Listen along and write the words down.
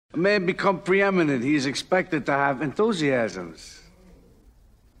A man become preeminent, he is expected to have enthusiasms.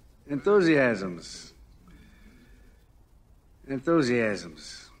 Enthusiasms.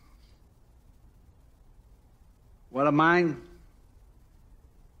 Enthusiasms. What are mine?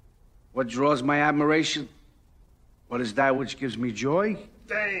 What draws my admiration? What is that which gives me joy?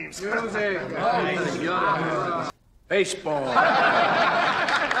 James. Music. Baseball.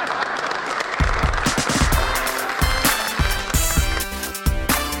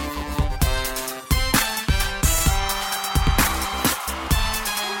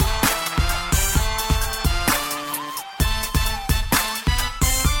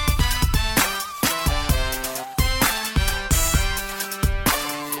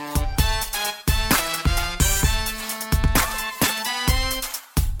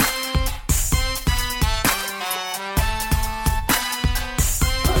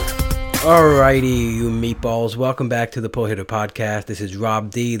 Alrighty, you meatballs. Welcome back to the Pull Hitter Podcast. This is Rob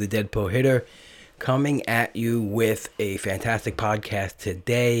D, the Dead Pull Hitter, coming at you with a fantastic podcast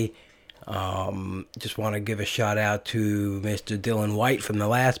today. Just want to give a shout out to Mr. Dylan White from the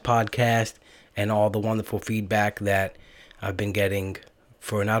last podcast and all the wonderful feedback that I've been getting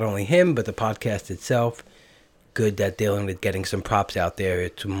for not only him, but the podcast itself. Good that Dylan is getting some props out there.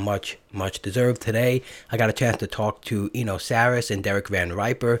 It's much deserved. Today, I got a chance to talk to Eno Sarris and Derek Van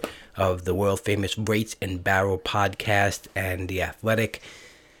Riper of the world famous Rates and Barrel podcast and The Athletic.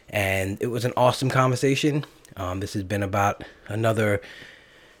 And it was an awesome conversation. This has been about another,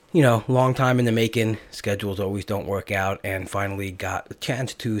 long time in the making. Schedules always don't work out, and finally got a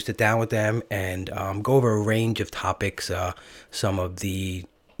chance to sit down with them and go over a range of topics. Some of the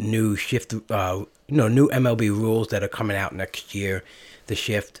new shift, new MLB rules that are coming out next year, the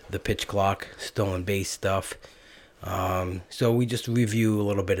shift, the pitch clock, stolen base stuff. So we just review a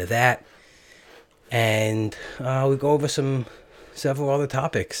little bit of that, and we go over several other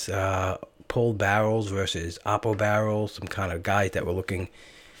topics, pulled barrels versus oppo barrels, some kind of guys that we're looking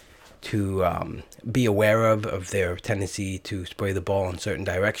to be aware of their tendency to spray the ball in certain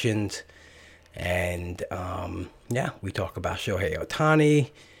directions. And we talk about Shohei Ohtani.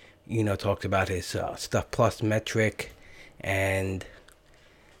 Talked about his Stuff Plus metric, and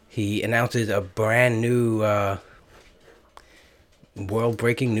he announces a brand new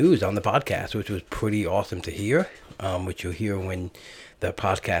world-breaking news on the podcast, which was pretty awesome to hear, which you'll hear when the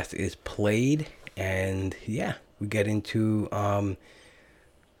podcast is played. And we get into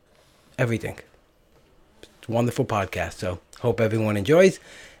everything. It's a wonderful podcast, so hope everyone enjoys,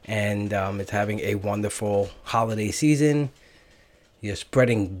 and it's having a wonderful holiday season. You're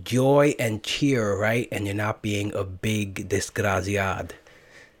spreading joy and cheer, right? And you're not being a big desgraciado,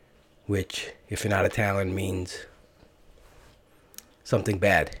 which, if you're not Italian, means something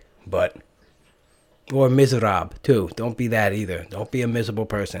bad. Or miserable, too. Don't be that either. Don't be a miserable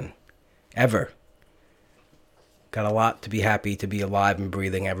person. Ever. Got a lot to be happy to be alive and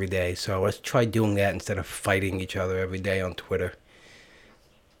breathing every day. So let's try doing that instead of fighting each other every day on Twitter.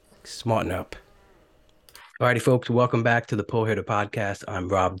 Smarten up. Alrighty, folks, welcome back to the Pull Hitter Podcast. I'm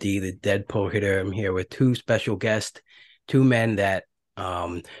Rob D, the Dead Pull Hitter. I'm here with two special guests, two men that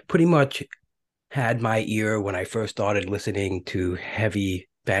pretty much had my ear when I first started listening to heavy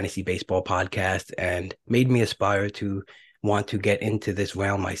fantasy baseball podcasts and made me aspire to want to get into this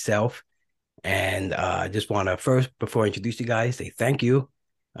realm myself. And I just want to first, before I introduce you guys, say thank you.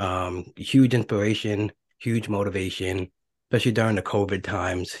 Huge inspiration, huge motivation, especially during the COVID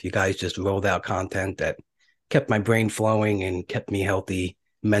times. You guys just rolled out content that kept my brain flowing and kept me healthy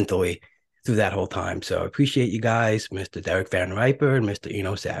mentally through that whole time. So I appreciate you guys, Mr. Derek Van Riper and Mr.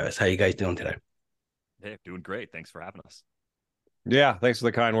 Eno Sarris. How you guys doing today? Hey, doing great. Thanks for having us. Yeah, thanks for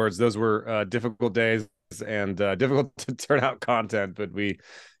the kind words. Those were difficult days and difficult to turn out content, but we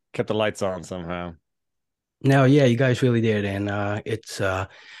kept the lights on somehow. No, yeah, you guys really did. And it's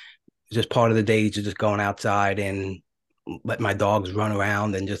just part of the days of just going outside and let my dogs run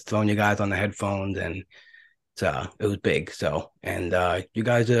around and just throwing you guys on the headphones, and it was big. So, and you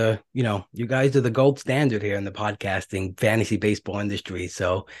guys are the gold standard here in the podcasting fantasy baseball industry.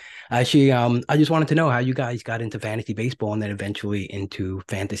 So actually, I just wanted to know how you guys got into fantasy baseball and then eventually into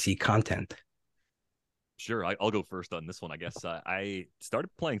fantasy content. Sure, I'll go first on this one, I guess. I started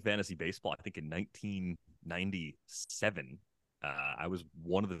playing fantasy baseball, I think, in 1997. I was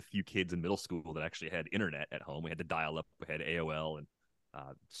one of the few kids in middle school that actually had internet at home. We had to dial up, we had AOL, and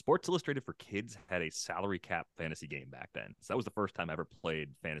Sports Illustrated for Kids had a salary cap fantasy game back then. So that was the first time I ever played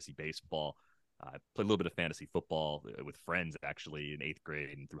fantasy baseball. I played a little bit of fantasy football with friends, actually, in 8th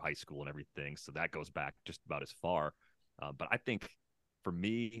grade and through high school and everything. So that goes back just about as far. But I think for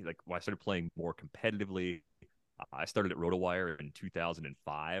me, like when I started playing more competitively, I started at RotoWire in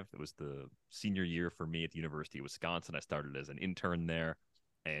 2005. It was the senior year for me at the University of Wisconsin. I started as an intern there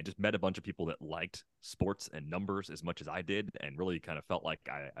and just met a bunch of people that liked sports and numbers as much as I did, and really kind of felt like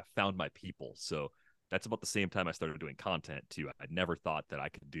I found my people. So that's about the same time I started doing content too. I never thought that I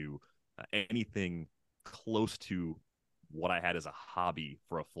could do anything close to what I had as a hobby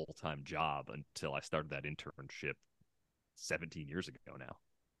for a full-time job until I started that internship 17 years ago now.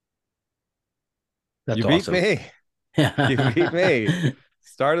 That's You beat awesome. me. You beat me.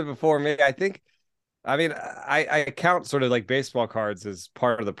 Started before me. I mean, I count sort of like baseball cards as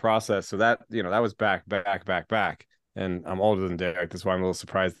part of the process. So that, that was back. And I'm older than Derek. That's why I'm a little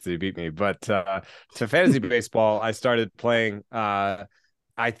surprised that he beat me. But to fantasy baseball, I started playing. I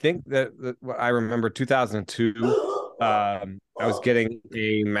think that I remember 2002. I was getting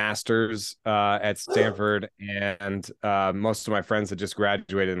a master's at Stanford, and most of my friends had just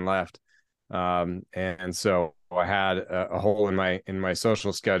graduated and left. And so I had a hole in my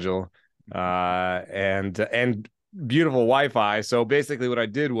social schedule, and beautiful Wi-Fi. So basically, what I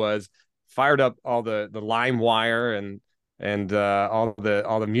did was fired up all the LimeWire and all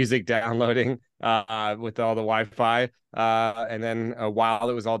the music downloading with all the Wi-Fi, and then while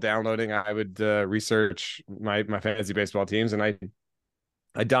it was all downloading, I would research my fantasy baseball teams, and I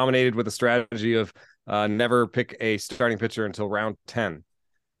dominated with a strategy of never pick a starting pitcher until round 10.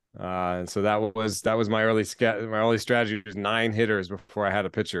 And so that was my early strategy was 9 hitters before I had a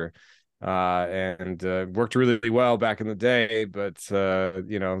pitcher, and worked really well back in the day. But the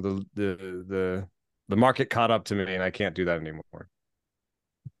market caught up to me, and I can't do that anymore.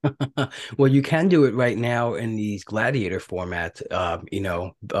 Well, you can do it right now in these gladiator formats.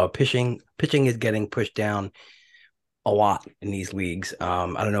 Pitching is getting pushed down a lot in these leagues. I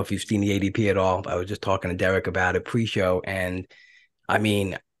don't know if you've seen the ADP at all. I was just talking to Derek about it pre-show, and I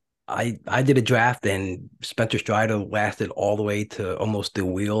mean, I did a draft, and Spencer Strider lasted all the way to almost the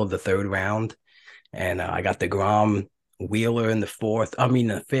wheel of the 3rd round, and I got DeGrom, Wheeler in the 4th. I mean,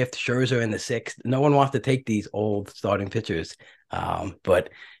 the 5th, Scherzer in the 6th. No one wants to take these old starting pitchers, but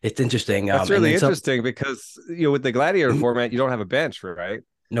it's interesting. That's really interesting because with the gladiator format, you don't have a bench, right?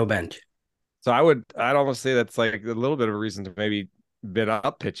 No bench. So I'd almost say that's like a little bit of a reason to maybe bid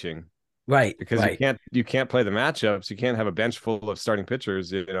up pitching. Right. Because you can't play the matchups. You can't have a bench full of starting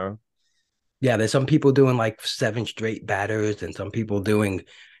pitchers, Yeah, there's some people doing like 7 straight batters, and some people doing,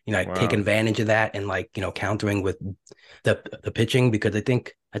 Wow. take advantage of that and countering with the pitching, because I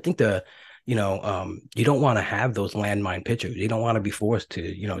think you don't want to have those landmine pitchers. You don't want to be forced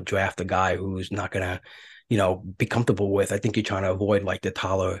to, draft a guy who's not gonna, be comfortable with. I think you're trying to avoid like the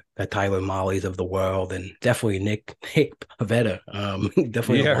Tyler Molleys of the world, and definitely Nick Pivetta.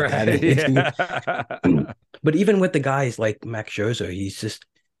 Definitely don't want that. Yeah. But even with the guys like Max Scherzer,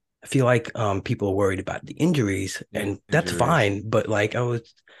 I feel like people are worried about the injuries, and that's fine. But my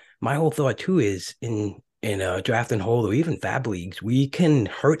whole thought too is in a draft and hold or even fab leagues, we can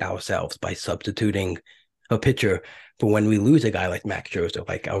hurt ourselves by substituting a pitcher for when we lose a guy like Max Scherzer.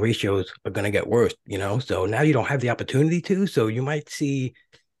 Like, our ratios are going to get worse, So now you don't have the opportunity to. So you might see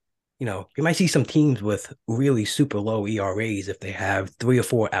some teams with really super low ERAs if they have 3 or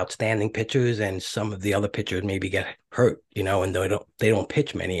 4 outstanding pitchers, and some of the other pitchers maybe get hurt, and they don't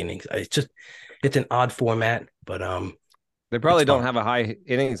pitch many innings. It's an odd format, but they probably don't have a high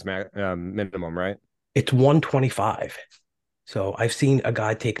innings minimum, right? It's 125. So I've seen a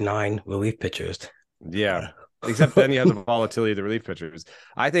guy take 9 relief pitchers. Yeah. Except then you have the volatility of the relief pitchers.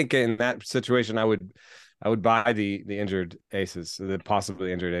 I think in that situation, I would buy the injured aces, the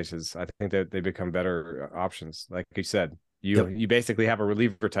possibly injured aces. I think that they become better options. Like you said, you basically have a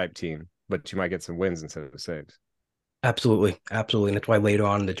reliever type team, but you might get some wins instead of saves. Absolutely. And that's why later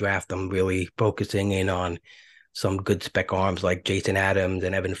on in the draft, I'm really focusing in on some good spec arms like Jason Adams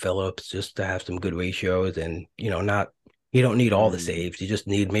and Evan Phillips, just to have some good ratios. And, you don't need all the saves. You just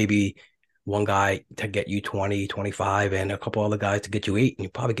need maybe one guy to get you 20, 25, and a couple other guys to get you 8, and you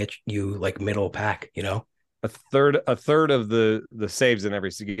probably get you like middle pack, A third of the saves in every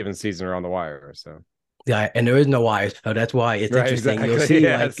given season are on the wire. So yeah, and there is no wires, so that's why it's interesting. Exactly.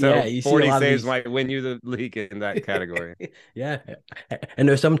 You'll see, you 40 saves might win you the league in that category. Yeah, and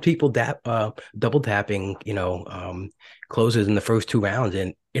there's some people double tapping, closers in the first 2 rounds,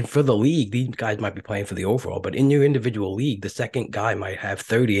 and for the league, these guys might be playing for the overall, but in your individual league, the second guy might have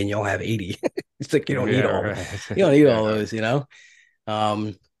 30 and you'll have 80. It's like you don't need all those,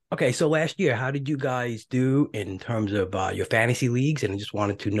 Okay, so last year, how did you guys do in terms of your fantasy leagues? And I just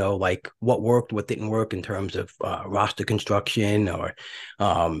wanted to know like what worked, what didn't work in terms of roster construction or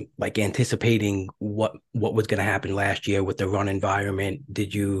like anticipating what was going to happen last year with the run environment.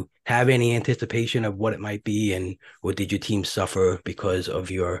 Did you have any anticipation of what it might be, and or did your team suffer because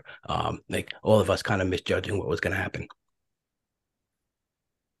of your like all of us kind of misjudging what was going to happen?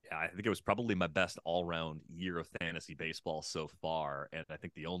 Yeah, I think it was probably my best all-round year of fantasy baseball so far. And I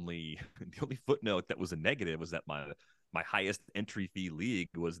think the only the only footnote that was a negative was that my highest entry fee league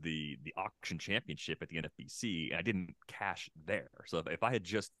was the auction championship at the NFBC, and I didn't cash there. So if I had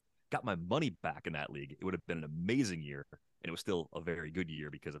just got my money back in that league, it would have been an amazing year, and it was still a very good year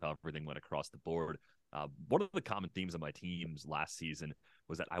because of how everything went across the board. One of the common themes of my teams last season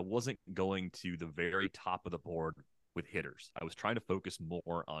was that I wasn't going to the very top of the board with hitters. I was trying to focus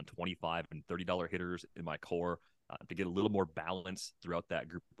more on $25 and $30 hitters in my core to get a little more balance throughout that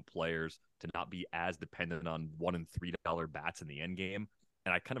group of players, to not be as dependent on $1 and $3 bats in the end game.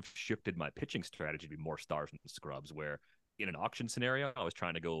 And I kind of shifted my pitching strategy to be more stars and scrubs, where in an auction scenario, I was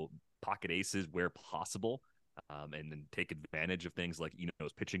trying to go pocket aces where possible, and then take advantage of things like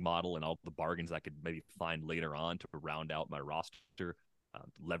Eno's pitching model and all the bargains I could maybe find later on to round out my roster.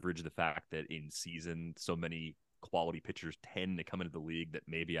 Leverage the fact that in season so many quality pitchers tend to come into the league that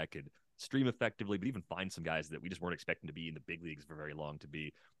maybe I could stream effectively, but even find some guys that we just weren't expecting to be in the big leagues for very long to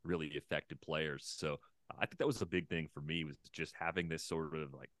be really effective players. So I think that was a big thing for me, was just having this sort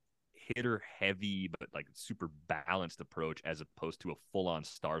of like hitter heavy but like super balanced approach, as opposed to a full-on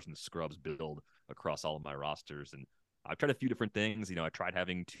stars and scrubs build across all of my rosters. And I've tried a few different things. I tried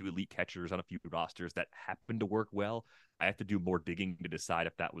having 2 elite catchers on a few rosters that happened to work well. I have to do more digging to decide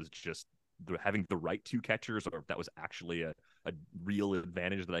if that was just having the right 2 catchers, or if that was actually a real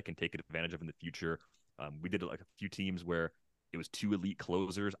advantage that I can take advantage of in the future. We did like a few teams where it was 2 elite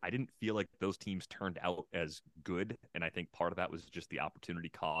closers. I didn't feel like those teams turned out as good, and I think part of that was just the opportunity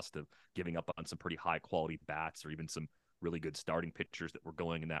cost of giving up on some pretty high quality bats, or even some really good starting pitchers that were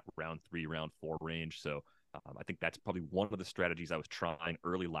going in that round 3, round 4 range. So I think that's probably one of the strategies I was trying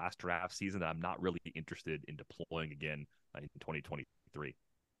early last draft season that I'm not really interested in deploying again in 2023.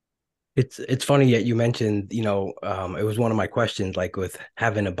 It's funny that you mentioned, it was one of my questions, like with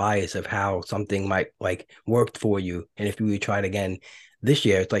having a bias of how something might like worked for you. And if you tried again this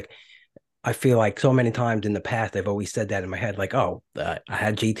year, it's like, I feel like so many times in the past, I've always said that in my head, like, oh, I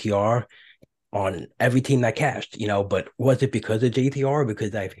had JTR on every team that cashed, but was it because of JTR?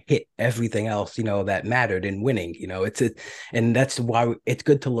 Because I've hit everything else, that mattered in winning, and that's why it's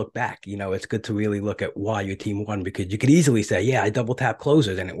good to look back, it's good to really look at why your team won, because you could easily say, yeah, I double tap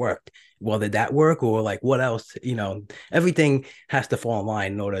closers and it worked. Well, did that work? Or like, what else? Everything has to fall in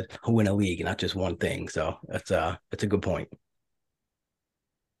line in order to win a league, not just one thing. So that's a good point.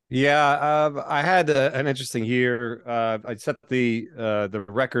 Yeah, I had an interesting year. I set the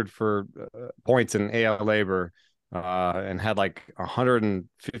record for points in AL labor, and had like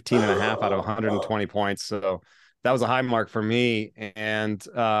 115 and a half out of 120 points. So that was a high mark for me. And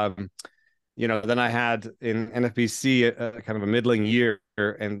then I had in NFBC kind of a middling year,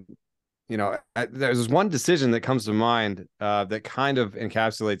 and there's one decision that comes to mind that kind of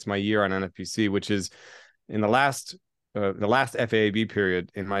encapsulates my year on NFBC, which is in the last FAAB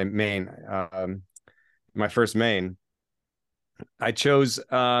period in my main, my first main, I chose,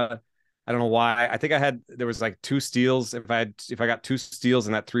 I don't know why. I think there was like 2 steals. If I got 2 steals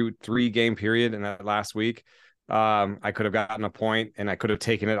in that three game period in that last week, I could have gotten a point, and I could have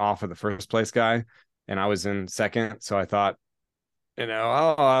taken it off of the first place guy, and I was in second. So I thought,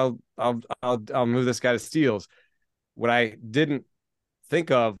 I'll move this guy to steals. What I didn't think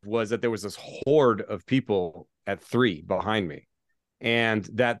of was that there was this horde of people at 3 behind me, and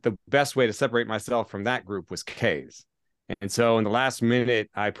that the best way to separate myself from that group was K's. And so in the last minute,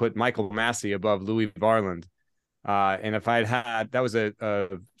 I put Michael Massey above Louis Varland. And if I'd had, that was a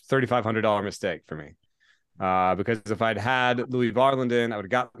 $3,500 mistake for me. Because if I'd had Louis Varland in, I would have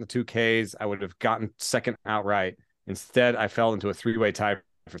gotten the 2 Ks. I would have gotten second outright. Instead, I fell into a 3-way tie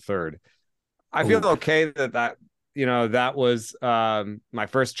for third. I feel okay that was my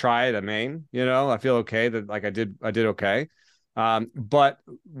first try at a main. I feel okay that like I did okay. But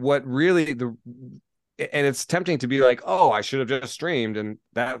what really and it's tempting to be like, oh, I should have just streamed, and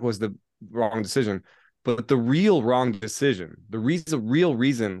that was the wrong decision. But the real wrong decision, the real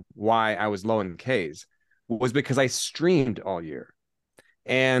reason why I was low in Ks was because I streamed all year,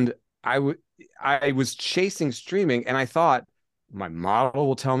 and I was chasing streaming, and I thought my model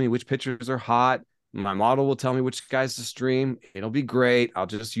will tell me which pitchers are hot. My model will tell me which guys to stream. It'll be great. I'll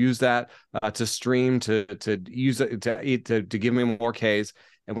just use that to stream to use it to give me more Ks.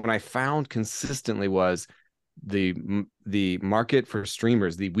 And what I found consistently was the market for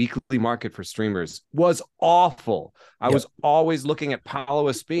streamers, the weekly market for streamers was awful. I was always looking at Paolo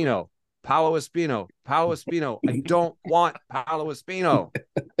Espino. I don't want Paolo Espino.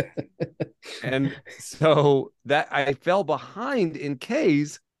 And so that I fell behind in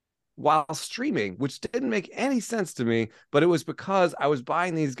Ks while streaming, which didn't make any sense to me, but it was because I was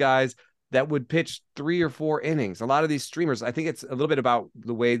buying these guys that would pitch 3 or 4 innings. A lot of these streamers, I think it's a little bit about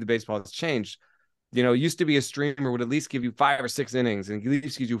the way the baseball has changed. You know, it used to be a streamer would at least give you 5 or 6 innings and at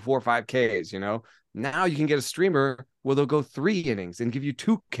least give you 4 or 5 Ks, you know. Now you can get a streamer where they'll go 3 innings and give you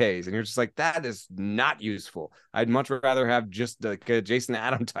 2 Ks. And you're just like, that is not useful. I'd much rather have just like a Jason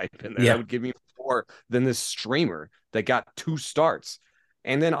Adam type in there that would give me 4 than this streamer that got 2 starts.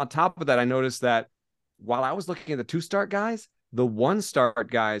 And then on top of that, I noticed that while I was looking at the 2-start guys, the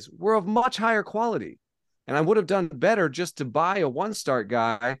 1-start guys were of much higher quality. And I would have done better just to buy a 1-start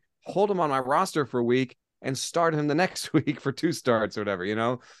guy, hold him on my roster for a week, and start him the next week for 2 starts or whatever, you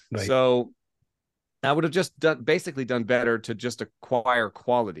know? Right. So I would have just basically done better to just acquire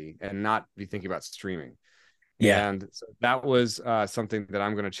quality and not be thinking about streaming. Yeah. And so that was something that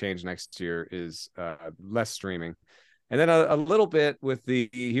I'm going to change next year is less streaming. And then a little bit with the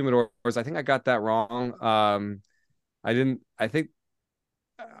humidors. I think I got that wrong. I didn't think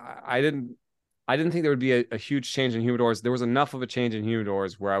there would be a huge change in humidors. There was enough of a change in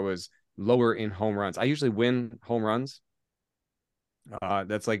humidors where I was lower in home runs. I usually win home runs.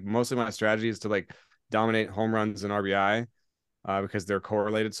 That's like mostly my strategy is to like dominate home runs and RBI because they're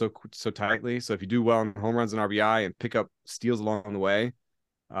correlated so tightly. So if you do well in home runs and RBI and pick up steals along the way,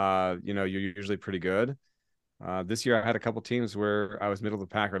 you know, you're usually pretty good. This year I had a couple teams where I was middle of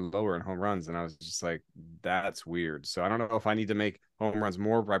the pack or lower in home runs, and I was just like, that's weird. So I don't know if I need to make home runs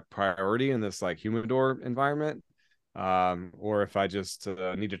more priority in this like humidor environment, or if I just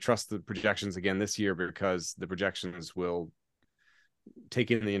need to trust the projections again this year because the projections will take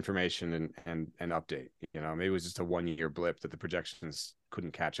in the information and update. You know, maybe it was just a 1-year blip that the projections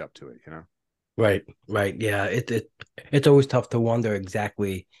couldn't catch up to it. You know, right. Yeah, it's always tough to wonder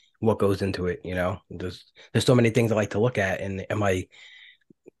exactly what goes into it, you know. There's so many things I like to look at, and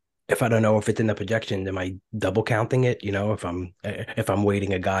if I don't know if it's in the projection, am I double counting it? You know, if I'm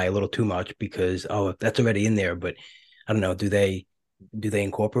weighting a guy a little too much because that's already in there, but I don't know, do they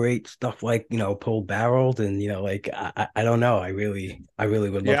incorporate stuff like, you know, pulled barreled and, you know, like I don't know. I really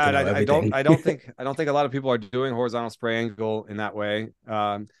would love to know everything. I don't think a lot of people are doing horizontal spray angle in that way.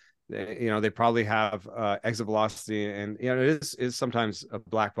 You know, they probably have exit velocity, and you know, it is sometimes a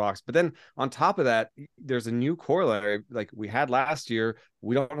black box. But then on top of that, there's a new corollary like we had last year.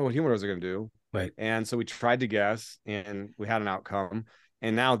 We don't know what humidors are going to do, right? And so we tried to guess, and we had an outcome.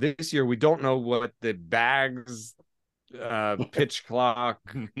 And now this year, we don't know what the bags, pitch clock,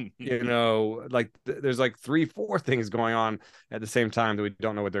 you know, like there's like 3-4 things going on at the same time that we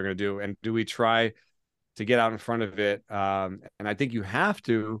don't know what they're going to do. And do we try to get out in front of it? And I think you have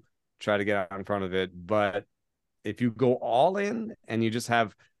to try to get out in front of it, but if you go all in and you just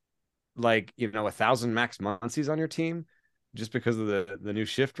have like, you know, 1,000 Max Muncies on your team just because of the new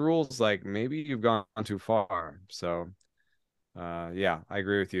shift rules, like maybe you've gone too far. So yeah, I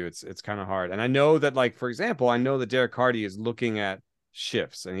agree with you. It's kind of hard. And I know that, like, for example, I know that Derek Hardy is looking at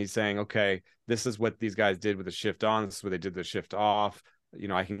shifts and he's saying, okay, this is what these guys did with the shift on, this is what they did the shift off. You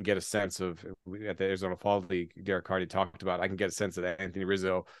know, I can get a sense of, at the Arizona Fall League, Derek Hardy talked about, I can get a sense that Anthony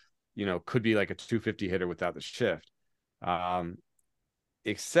Rizzo, you know, could be like a 250 hitter without the shift.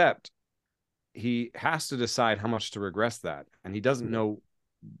 Except he has to decide how much to regress that. And he doesn't know,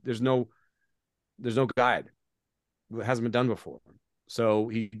 there's no guide. It hasn't been done before. So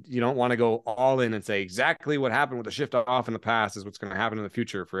you don't want to go all in and say exactly what happened with the shift off in the past is what's going to happen in the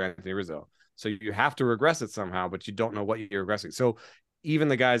future for Anthony Rizzo. So you have to regress it somehow, but you don't know what you're regressing. So even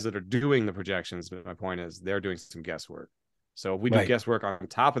the guys that are doing the projections, my point is they're doing some guesswork. So if we do guesswork on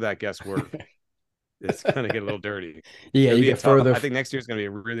top of that guesswork, it's going to get a little dirty. Yeah, you get further. I think next year is going to be a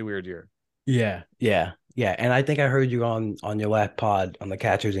really weird year. Yeah. And I think I heard you on your last pod, on the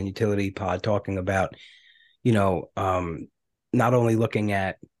Catchers and Utility pod, talking about, you know, not only looking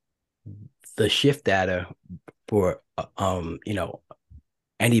at the shift data for, you know,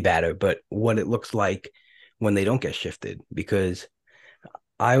 any batter, but what it looks like when they don't get shifted. Because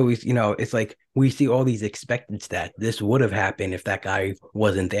I always, you know, it's like we see all these expected stats. This would have happened if that guy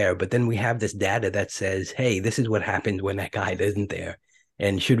wasn't there. But then we have this data that says, hey, this is what happened when that guy isn't there.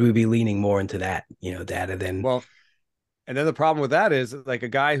 And should we be leaning more into that, you know, data than... Well, and then the problem with that is like a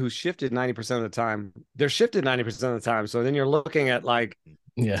guy who's shifted 90% of the time, they're shifted 90% of the time. So then you're looking at like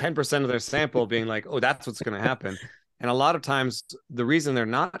 10% of their sample being like, oh, that's what's going to happen. And a lot of times the reason they're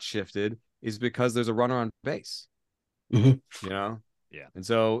not shifted is because there's a runner on base. Mhm. You know? Yeah. And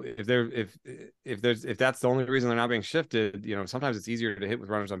so if that's the only reason they're not being shifted, you know, sometimes it's easier to hit with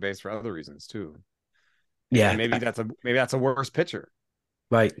runners on base for other reasons too. Yeah, And maybe that's a worse pitcher,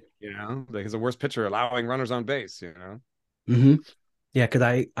 right. you know, because a worse pitcher allowing runners on base, you know. Hmm. Yeah, because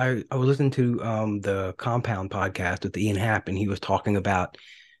I was listening to the Compound podcast with Ian Happ, and he was talking about,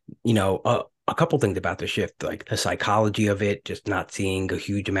 a couple things about the shift, like the psychology of it, just not seeing a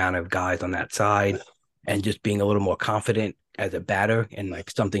huge amount of guys on that side, and just being a little more confident as a batter, and like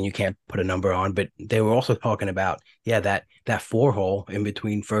something you can't put a number on. But they were also talking about, yeah, that four hole in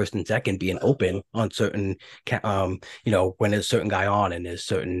between first and second being open on certain, when there's a certain guy on and there's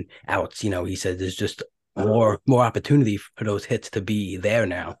certain outs. He said there's just more opportunity for those hits to be there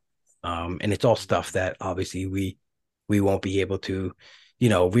now. And it's all stuff that obviously we won't be able to,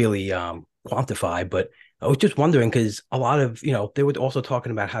 really quantify. But I was just wondering because a lot of, they were also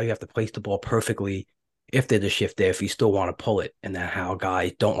talking about how you have to place the ball perfectly if there's a shift there, if you still want to pull it, and that how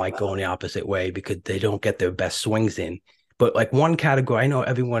guys don't like going the opposite way because they don't get their best swings in. But like one category, I know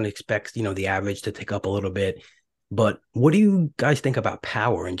everyone expects, the average to tick up a little bit. But what do you guys think about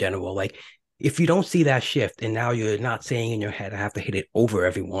power in general? Like, if you don't see that shift and now you're not saying in your head, I have to hit it over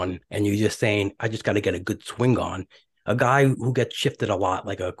everyone, and you're just saying, I just got to get a good swing on, a guy who gets shifted a lot,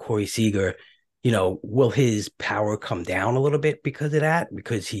 like a Corey Seager, will his power come down a little bit because of that?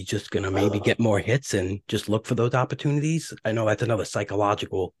 Because he's just going to maybe get more hits and just look for those opportunities? I know that's another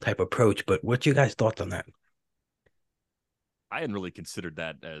psychological type approach, but what's your guys' thoughts on that? I hadn't really considered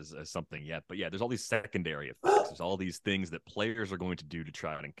that as something yet, but yeah, there's all these secondary effects. There's all these things that players are going to do to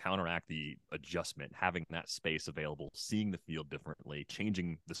try and counteract the adjustment, having that space available, seeing the field differently,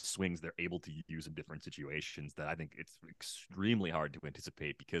 changing the swings they're able to use in different situations that I think it's extremely hard to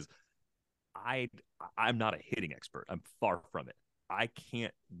anticipate because I'm not a hitting expert. I'm far from it. I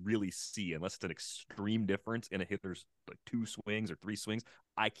can't really see unless it's an extreme difference in a hitter's like 2 swings or 3 swings.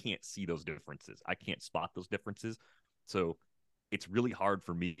 I can't see those differences. I can't spot those differences. So it's really hard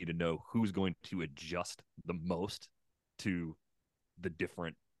for me to know who's going to adjust the most to the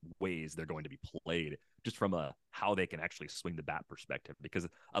different ways they're going to be played just from a how they can actually swing the bat perspective, because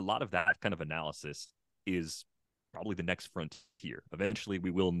a lot of that kind of analysis is probably the next frontier. Eventually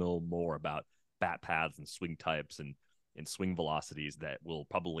we will know more about bat paths and swing types and swing velocities that will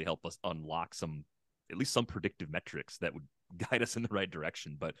probably help us unlock at least some predictive metrics that would guide us in the right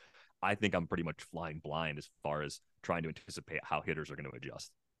direction. But I think I'm pretty much flying blind as far as trying to anticipate how hitters are going to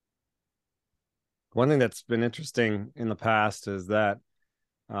adjust. One thing that's been interesting in the past is that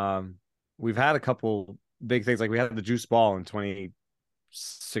we've had a couple big things. Like we had the juice ball in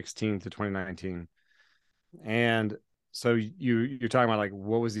 2016 to 2019. And so you're talking about like,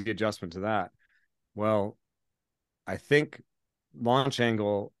 what was the adjustment to that? Well, I think launch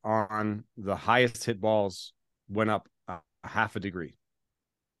angle on the highest hit balls went up a half a degree.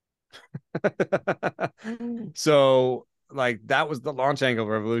 So like that was the launch angle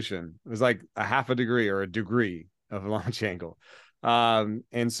revolution. It was like a half a degree or a degree of launch angle.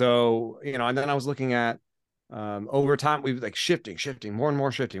 And so, and then I was looking at over time, we've like shifting, more and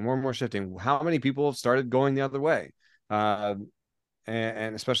more shifting. How many people have started going the other way? And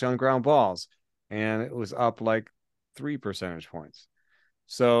especially on ground balls. And it was up like 3 percentage points.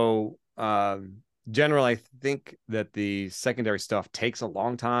 So generally, I think that the secondary stuff takes a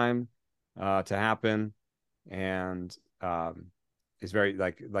long time to happen, and is very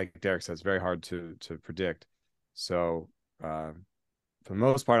like Derek says, very hard to predict. So for the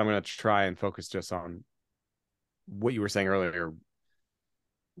most part, I'm going to try and focus just on what you were saying earlier.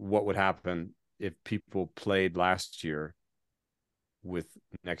 What would happen if people played last year with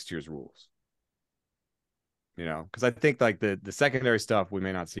next year's rules? Because I think like the secondary stuff we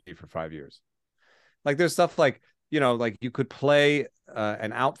may not see for 5 years. Like there's stuff like, like you could play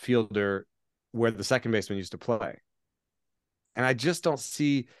an outfielder where the second baseman used to play. And I just don't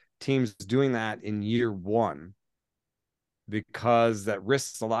see teams doing that in year 1 because that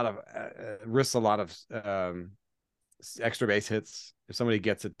risks a lot of extra base hits. If somebody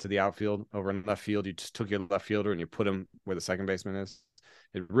gets it to the outfield over in left field, you just took your left fielder and you put him where the second baseman is.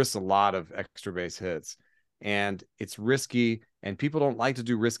 It risks a lot of extra base hits. And it's risky, and people don't like to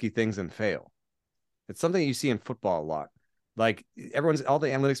do risky things and fail. It's something you see in football a lot. Like all the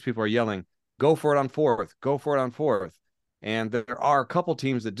analytics people are yelling, go for it on fourth. And there are a couple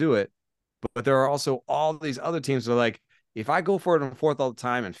teams that do it, but there are also all these other teams that are like, if I go for it on fourth all the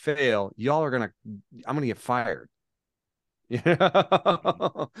time and fail, I'm going to get fired.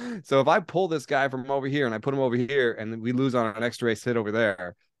 So if I pull this guy from over here and I put him over here and we lose on an extra base hit over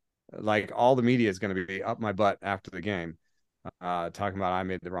there, like all the media is going to be up my butt after the game, talking about I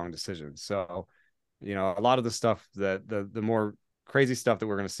made the wrong decision. So, a lot of the stuff that the more crazy stuff that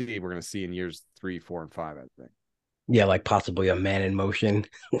we're going to see in years 3, 4, and 5, I think. Yeah, like possibly a man in motion.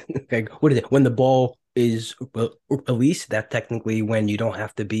 Like, what is it? When the ball is released, that's technically when you don't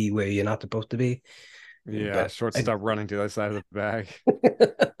have to be where you're not supposed to be. Yeah, But shortstop running to the other side of the bag.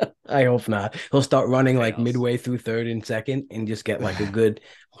 I hope not. He'll start running like Chaos. midway through third and second and just get like a good,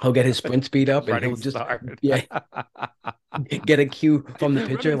 he'll get his sprint speed up and Running he'll just, start. yeah, get a cue from the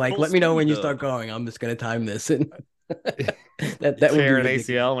pitcher. Running Like, full let me know when speed, you though. start going. I'm just going to time this. And that You would be tear an ridiculous.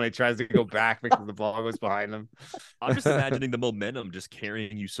 ACL when he tries to go back because the ball goes behind him. I'm just imagining the momentum just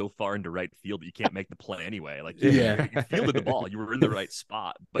carrying you so far into right field that you can't make the play anyway. Like Yeah. you fielded the ball, you were in the right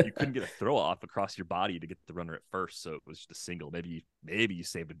spot, but you couldn't get a throw off across your body to get the runner at first. So it was just a single. Maybe you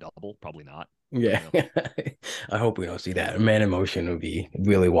saved a double. Probably not. Yeah. You I hope we don't see that. Man in motion would be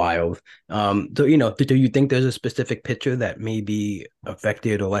really wild. So, do you think there's a specific pitcher that may be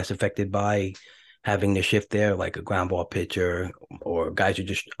affected or less affected by having the shift there, like a ground ball pitcher or guys who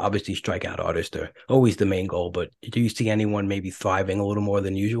just obviously strikeout artists are always the main goal, but do you see anyone maybe thriving a little more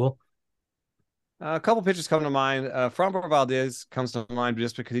than usual? A couple pitchers come to mind. Framber Valdez comes to mind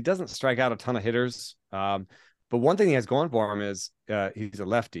just because he doesn't strike out a ton of hitters. But one thing he has going for him is he's a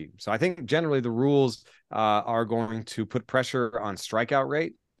lefty. So I think generally the rules are going to put pressure on strikeout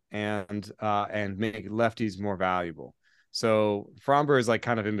rate and make lefties more valuable. So Framber is like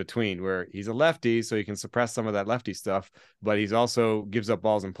kind of in between where he's a lefty, so he can suppress some of that lefty stuff, but he's also gives up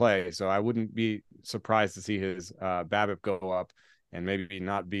balls in play. So I wouldn't be surprised to see his BABIP go up and maybe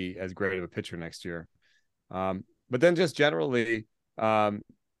not be as great of a pitcher next year. But then just generally, where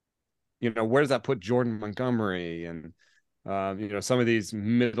does that put Jordan Montgomery and some of these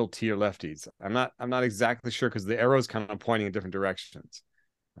middle tier lefties? I'm not exactly sure because the arrow's kind of pointing in different directions.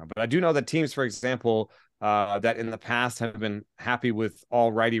 But I do know that teams, for example, that in the past have been happy with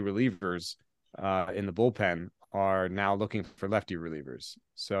all righty relievers in the bullpen are now looking for lefty relievers.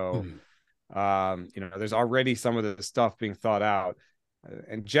 So, there's already some of the stuff being thought out.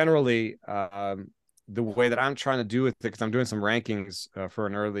 And generally, the way that I'm trying to do with it, because I'm doing some rankings for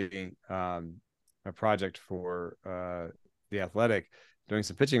an early a project for the Athletic, doing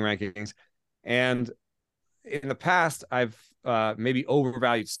some pitching rankings. And in the past, I've maybe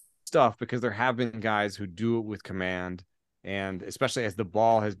overvalued stuff because there have been guys who do it with command. And especially as the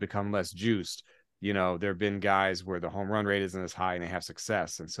ball has become less juiced, there have been guys where the home run rate isn't as high and they have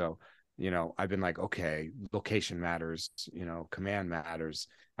success. And so, I've been like, okay, location matters, command matters.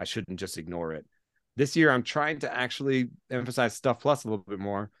 I shouldn't just ignore it. This year, I'm trying to actually emphasize stuff plus a little bit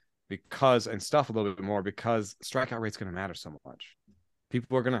more because strikeout rate's going to matter so much.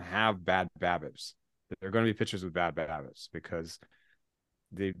 People are going to have bad BABIPs. They're going to be pitchers with bad BABIPs because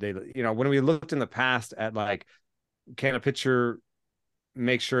they when we looked in the past at like, can a pitcher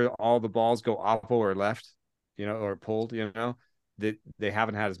make sure all the balls go oppo or left, or pulled, they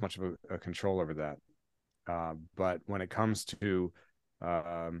haven't had as much of a control over that. But when it comes to,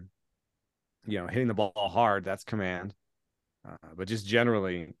 hitting the ball hard, that's command. But just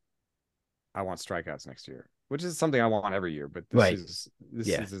generally, I want strikeouts next year, which is something I want every year. But this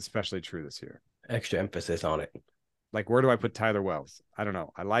is especially true this year. Extra emphasis on it. Like, where do I put Tyler Wells? I don't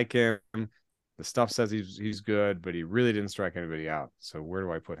know. I like him. The stuff says he's good, but he really didn't strike anybody out. So where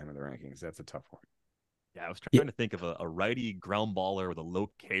do I put him in the rankings? That's a tough one. Yeah, I was trying to think of a righty ground baller with a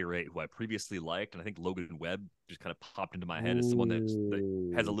low K rate who I previously liked, and I think Logan Webb just kind of popped into my head as someone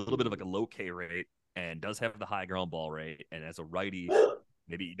that has a little bit of like a low K rate and does have the high ground ball rate. And as a righty,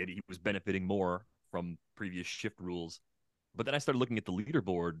 maybe he was benefiting more from previous shift rules. But then I started looking at the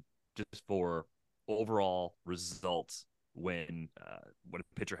leaderboard just for overall results when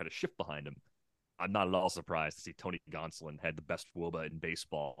a pitcher had a shift behind him. I'm not at all surprised to see Tony Gonsolin had the best WOBA in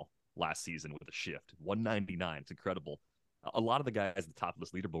baseball last season with a shift. 199. It's incredible. A lot of the guys at the top of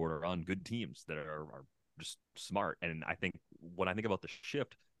this leaderboard are on good teams that are just smart. And I think when I think about the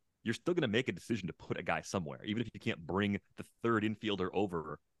shift, you're still going to make a decision to put a guy somewhere. Even if you can't bring the third infielder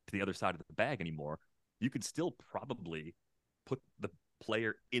over to the other side of the bag anymore, you could still probably put the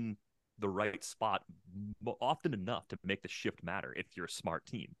player in the right spot often enough to make the shift matter if you're a smart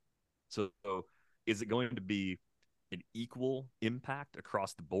team. So is it going to be an equal impact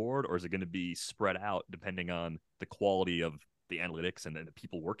across the board, or is it going to be spread out depending on the quality of the analytics and the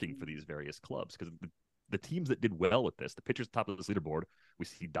people working for these various clubs? Because the teams that did well with this, the pitchers top of this leaderboard, we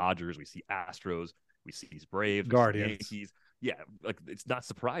see Dodgers, we see Astros, we see these Braves, Guardians, Yankees. Yeah, like it's not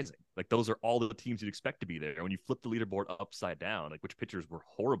surprising. Like those are all the teams you'd expect to be there. When you flip the leaderboard upside down, like which pitchers were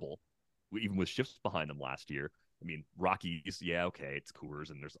horrible, even with shifts behind them last year, I mean, Rockies, yeah, okay, it's Coors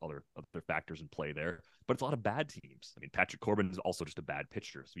and there's other factors in play there, but it's a lot of bad teams. I mean, Patrick Corbin is also just a bad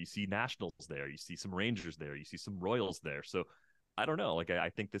pitcher. So you see Nationals there, you see some Rangers there, you see some Royals there. So I don't know. Like I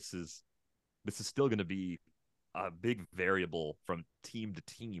think this is still going to be a big variable from team to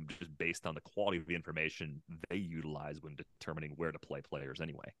team, just based on the quality of the information they utilize when determining where to play players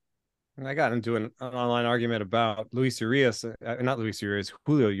anyway. And I got into an online argument about Luis Urias, not Luis Urias,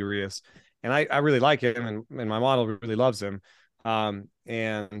 Julio Urias. And I really like him, and my model really loves him.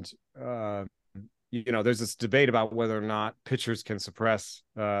 There's this debate about whether or not pitchers can suppress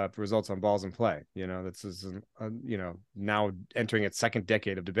results on balls in play. This is now entering its second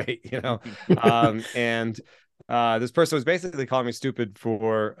decade of debate. This person was basically calling me stupid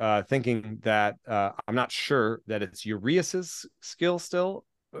for thinking that I'm not sure that it's Urias's skill still,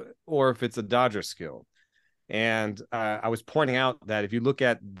 or if it's a Dodger skill. And I was pointing out that if you look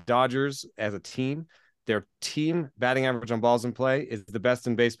at Dodgers as a team, their team batting average on balls in play is the best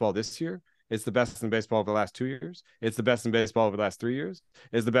in baseball this year. It's the best in baseball over the last 2 years. It's the best in baseball over the last 3 years.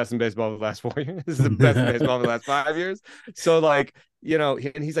 It's the best in baseball over the last 4 years. It's the best in baseball over the last 5 years. So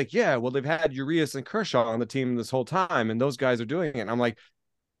and he's like, yeah, well, they've had Urias and Kershaw on the team this whole time, and those guys are doing it. And I'm like,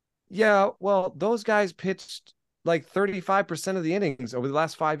 yeah, well, those guys pitched like 35% of the innings over the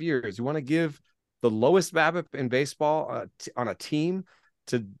last 5 years. You want to give the lowest BABIP in baseball on a team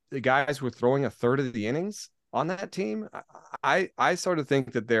to the guys who are throwing a third of the innings on that team? I sort of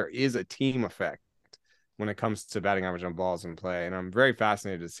think that there is a team effect when it comes to batting average on balls in play. And I'm very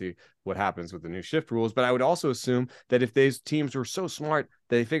fascinated to see what happens with the new shift rules. But I would also assume that if these teams were so smart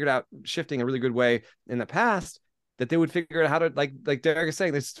that they figured out shifting a really good way in the past, that they would figure out how to, like Derek is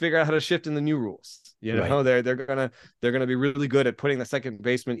saying, they figure out how to shift in the new rules. Right. They're gonna be really good at putting the second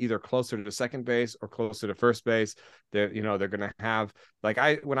baseman either closer to second base or closer to first base. They're gonna have,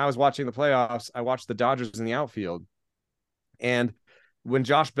 when I was watching the playoffs, I watched the Dodgers in the outfield, and when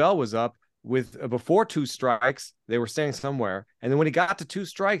Josh Bell was up with before 2 strikes, they were staying somewhere, and then when he got to 2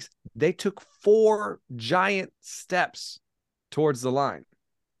 strikes, they took 4 giant steps towards the line.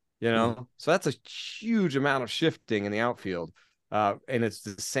 So that's a huge amount of shifting in the outfield, and it's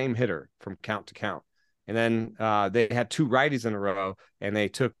the same hitter from count to count. And then they had 2 righties in a row, and they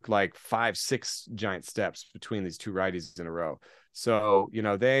took like 5-6 giant steps between these 2 righties in a row. So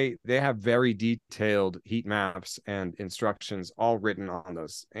they have very detailed heat maps and instructions all written on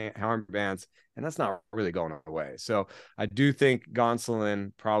those armbands, and that's not really going away. So I do think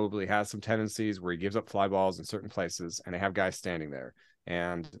Gonsolin probably has some tendencies where he gives up fly balls in certain places, and they have guys standing there.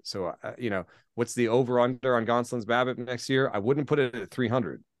 And so, what's the over-under on Gonsolin's BABIP next year? I wouldn't put it at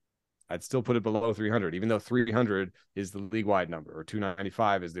 300. I'd still put it below 300, even though 300 is the league-wide number, or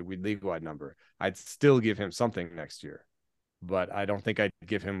 295 is the league-wide number. I'd still give him something next year, but I don't think I'd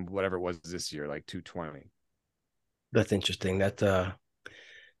give him whatever it was this year, like 220. That's interesting. That's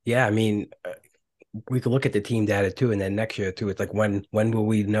yeah. I mean, we could look at the team data too, and then next year too. It's like when will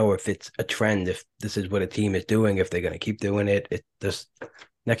we know if it's a trend, if this is what a team is doing, if they're going to keep doing it? This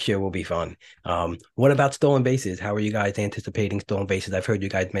next year will be fun. What about stolen bases? How are you guys anticipating stolen bases? I've heard you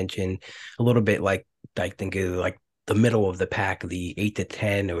guys mention a little bit, like I think like the middle of the pack, the 8 to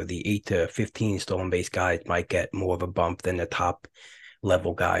 10 or the 8 to 15 stolen base guys might get more of a bump than the top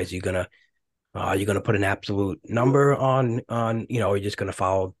level guys. You're gonna put an absolute number on or you're just gonna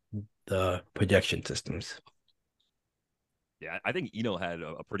follow the projection systems? Yeah, I think Eno had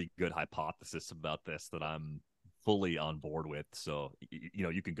a pretty good hypothesis about this that I'm fully on board with. So,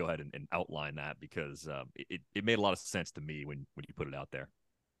 you can go ahead and outline that, because it made a lot of sense to me when you put it out there.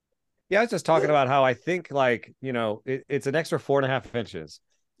 Yeah, I was just talking about how I think it's an extra 4.5 inches.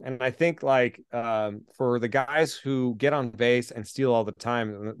 And I think for the guys who get on base and steal all the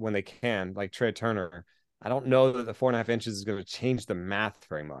time when they can, like Trey Turner, I don't know that the 4.5 inches is going to change the math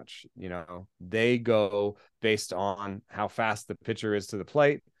very much. They go based on how fast the pitcher is to the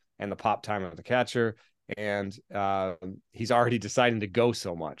plate and the pop time of the catcher. And he's already deciding to go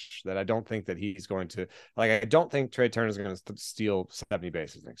so much that I don't think that he's going to, I don't think Trey Turner is going to steal 70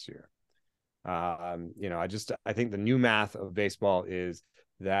 bases next year. I think the new math of baseball is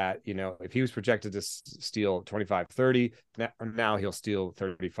that, if he was projected to steal 25, 30, now he'll steal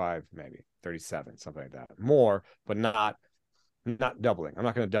 35, maybe 37, something like that. More, but not doubling. I'm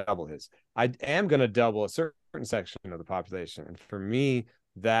not going to double his. I am going to double a certain section of the population. And for me,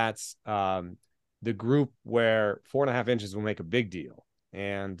 that's the group where 4.5 inches will make a big deal.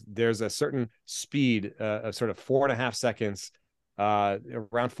 And there's a certain speed of sort of 4.5 seconds, around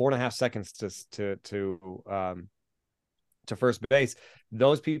 4.5 seconds to first base.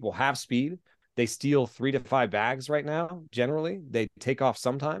 Those people have speed. They steal 3 to 5 bags right now. Generally, they take off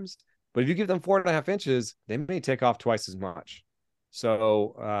sometimes, But if you give them 4.5 inches, they may take off twice as much.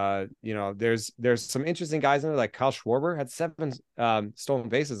 So there's some interesting guys in there, like Kyle Schwarber had 7 stolen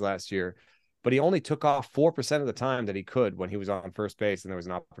bases last year, but he only took off 4% of the time that he could when he was on first base and there was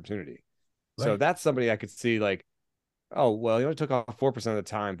an opportunity. Right. So that's somebody I could see like, oh, well, he only took off 4% of the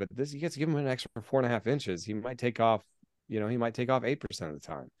time, but this, you get to give him an extra 4.5 inches. He might take off, he might take off 8% of the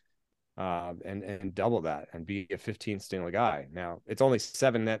time. And double that and be a 15 stealing guy. Now it's only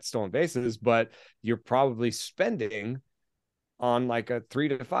 7 net stolen bases, but you're probably spending on like a 3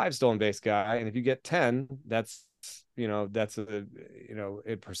 to 5 stolen base guy. And if you get 10, that's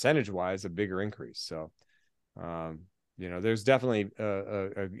it percentage wise, a bigger increase. So, there's definitely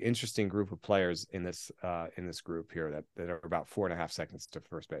a interesting group of players in this group here that are about 4.5 seconds to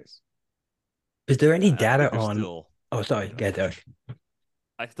first base. Is there any data on? Oh, sorry. Get there.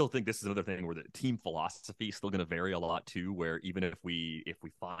 I still think this is another thing where the team philosophy is still going to vary a lot too. Where even if we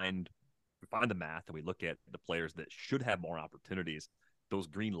find the math and we look at the players that should have more opportunities, those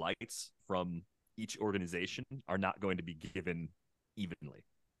green lights from each organization are not going to be given evenly,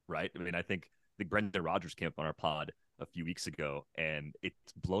 right? I mean, I think Brendan Rodgers came up on our pod a few weeks ago, and it's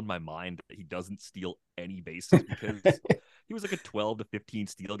blown my mind that he doesn't steal any bases because he was like a 12 to 15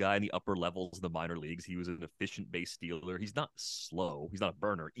 steal guy in the upper levels of the minor leagues. He was an efficient base stealer. He's not slow. He's not a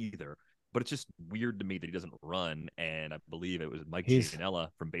burner either. But it's just weird to me that he doesn't run. And I believe it was Mike Gianella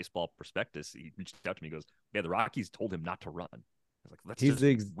from Baseball Prospectus. He reached out to me and goes, yeah, the Rockies told him not to run. I was like, that's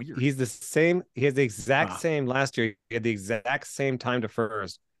weird. He's the same. He has the exact same last year. He had the exact same time to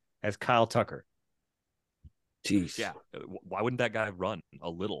first as Kyle Tucker. Jeez. Yeah. Why wouldn't that guy run a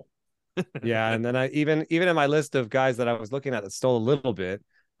little? Yeah. And then I even in my list of guys that I was looking at that stole a little bit,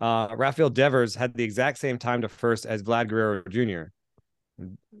 Rafael Devers had the exact same time to first as Vlad Guerrero Jr.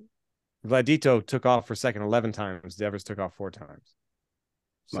 Vladito took off for second 11 times. Devers took off 4 times.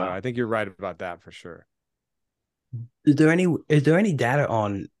 So wow. I think you're right about that for sure. Is there any data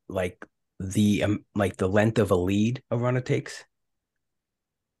on like the length of a lead a runner takes?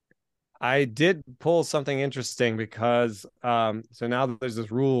 I did pull something interesting because so now there's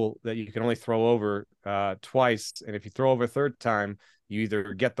this rule that you can only throw over twice, and if you throw over a third time, you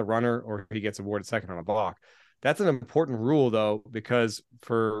either get the runner or he gets awarded second on a balk. That's an important rule though, because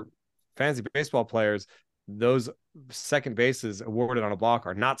for fantasy baseball players, those second bases awarded on a balk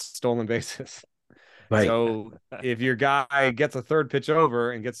are not stolen bases. Right. So if your guy gets a third pitch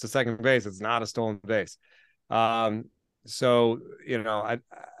over and gets to second base, it's not a stolen base. So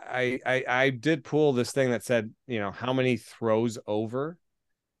I did pull this thing that said, how many throws over,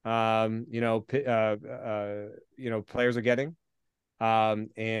 players are getting. Let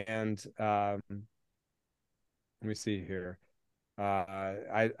me see here.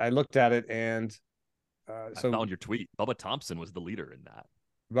 I looked at it and I found your tweet. Bubba Thompson was the leader in that.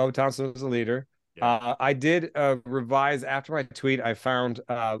 Bubba Thompson was the leader. Yeah. I did revise after my tweet. I found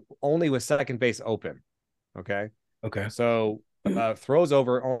only with second base open. Okay. So throws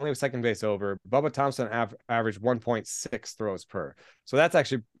over only with second base over. Bubba Thompson averaged 1.6 throws per. So that's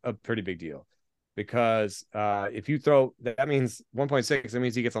actually a pretty big deal because if you throw, that means 1.6. That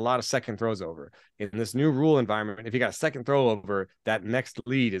means he gets a lot of second throws over. In this new rule environment, if you got a second throw over, that next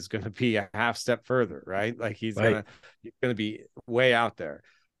lead is going to be a half step further, right? Like he's going to be way out there.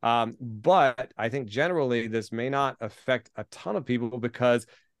 But I think generally this may not affect a ton of people because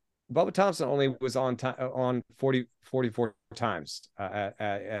Bubba Thompson only was on 44 times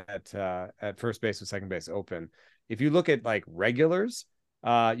at first base and second base open. If you look at like regulars,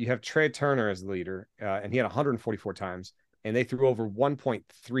 you have Trey Turner as the leader, and he had 144 times, and they threw over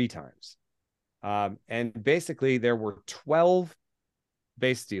 1.3 times. And basically, there were 12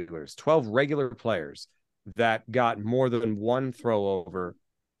 base stealers, 12 regular players that got more than one throw over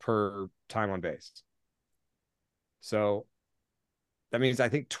per time on base. So that means I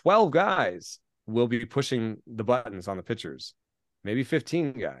think 12 guys will be pushing the buttons on the pitchers, maybe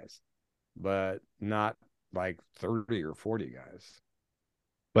 15 guys, but not like 30 or 40 guys.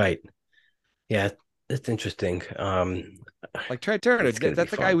 Right. Yeah, that's interesting. Like Trey Turner,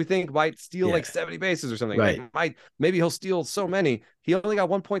 that's the guy we think might steal like 70 bases or something. Right. Maybe he'll steal so many. He only got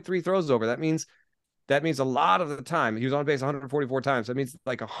 1.3 throws over. That means a lot of the time he was on base 144 times. That means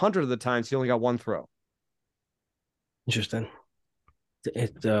like 100 of the times he only got one throw. Interesting.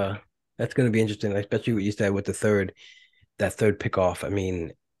 That's going to be interesting, especially what you said with that third pickoff. I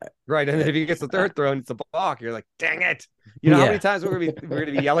mean, right. And then if he gets the third throw and it's a balk, you're like, dang it. You know how many times we're going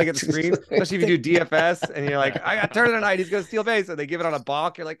to be yelling at the screen, especially if you do DFS and you're like, I got Turner tonight. He's going to steal base. And they give it on a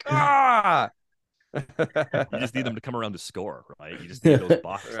balk. You're like, ah. You just need them to come around to score, right? You just need those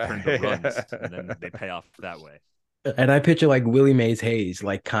balks turned to runs, and then they pay off that way. And I picture like Willie Mays Hayes,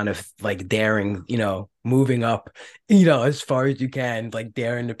 like kind of like daring, moving up, as far as you can, like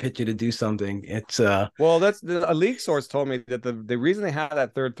daring the pitcher to do something. It's Well, that's a league source told me that the reason they have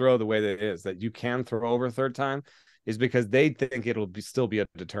that third throw the way that it is, that you can throw over a third time, is because they think it'll still be a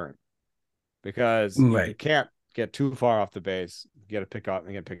deterrent. Because you right, can't get too far off the base, get a pick off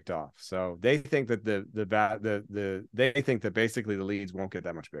and get picked off. So they think that they think that basically the leads won't get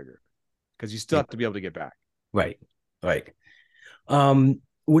that much bigger because you still yeah, have to be able to get back. right, right.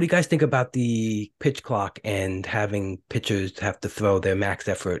 What do you guys think about the pitch clock and having pitchers have to throw their max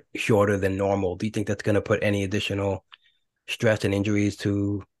effort shorter than normal? Do you think that's going to put any additional stress and injuries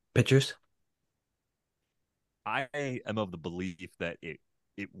to pitchers? I am of the belief that it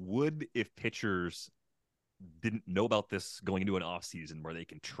would if pitchers didn't know about this going into an off season where they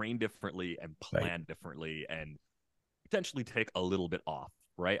can train differently and Right. plan differently and potentially take a little bit off,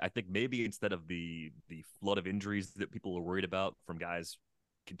 right? I think maybe instead of the flood of injuries that people are worried about from guys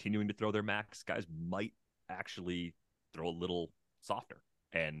continuing to throw their max, guys might actually throw a little softer.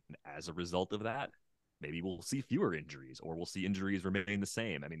 And as a result of that, maybe we'll see fewer injuries or we'll see injuries remain the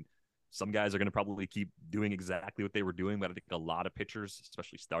same. I mean, some guys are going to probably keep doing exactly what they were doing, but I think a lot of pitchers,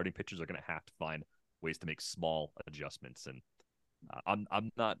 especially starting pitchers, are going to have to find ways to make small adjustments. And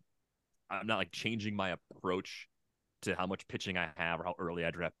I'm not like changing my approach to how much pitching I have or how early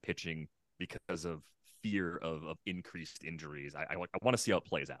I draft pitching because of fear of increased injuries. I want to see how it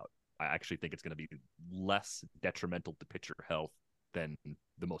plays out. I actually think it's going to be less detrimental to pitcher health than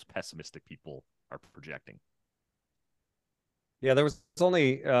the most pessimistic people are projecting. Yeah, there was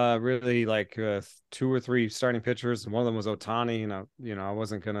only really like two or three starting pitchers, and one of them was Otani.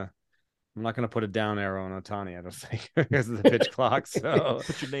 I'm not gonna put a down arrow on Otani. I don't think because of the pitch clock. So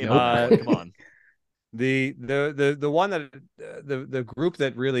Put your name Nope. on that one. Come on. The one that the group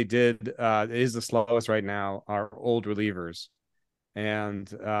that really did is the slowest right now are old relievers, and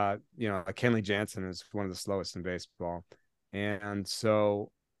Kenley Jansen is one of the slowest in baseball, and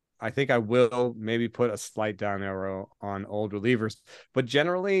so I think I will maybe put a slight down arrow on old relievers, but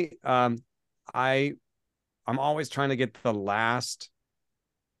generally, I'm always trying to get the last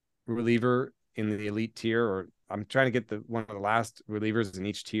reliever in the elite tier, or I'm trying to get one of the last relievers in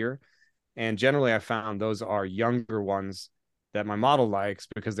each tier. And generally, I found those are younger ones that my model likes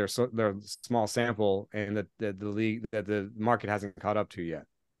because they're small sample and the league that the market hasn't caught up to yet.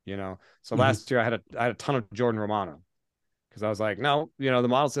 So Mhm. last year I had a ton of Jordan Romano because I was like, no, the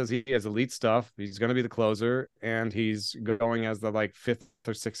model says he has elite stuff. He's going to be the closer, and he's going as the like fifth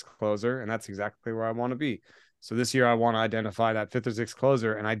or sixth closer, and that's exactly where I want to be. So this year I want to identify that fifth or sixth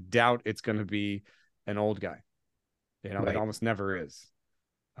closer, and I doubt it's going to be an old guy. It Right. almost never is.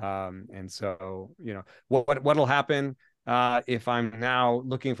 And so, what'll happen if I'm now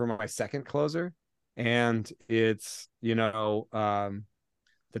looking for my second closer and it's,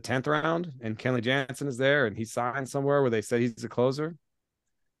 the 10th round and Kenley Jansen is there and he signed somewhere where they said he's a closer.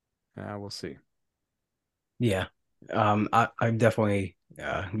 We'll see. Yeah. I've definitely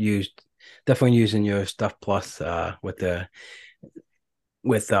using your stuff plus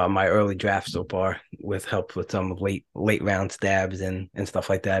with my early draft so far with help with some late round stabs and stuff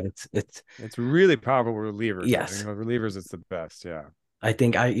like that. It's really powerful with relievers. Yes. Relievers, it's the best. Yeah. I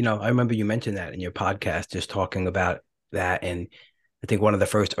think I remember you mentioned that in your podcast, just talking about that. And I think one of the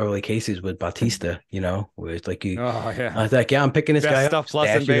first early cases with Bautista, where it's like Oh yeah. I was like, yeah, I'm picking this Best guy stuff up, plus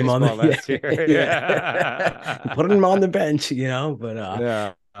in stashing him on baseball the, last year. yeah. Putting him on the bench, but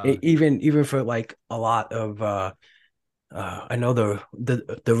Yeah. even for like a lot of I know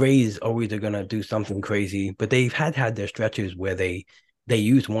the Rays always are gonna do something crazy, but they've had their stretches where they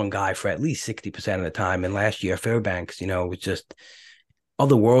use one guy for at least 60% of the time. And last year, Fairbanks, was just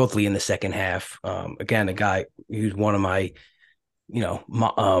otherworldly in the second half. Again, a guy who's one of my,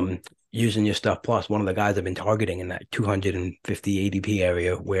 using your stuff plus one of the guys I've been targeting in that 250 ADP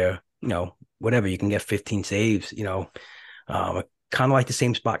area where, whatever you can get 15 saves, kind of like the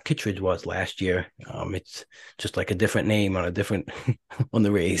same spot Kittredge was last year. It's just like a different name on a different on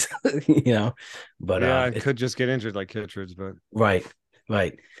the Rays, But yeah, it could just get injured like Kittredge, but right,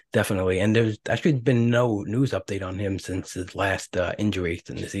 right, definitely. And there's actually been no news update on him since his last injury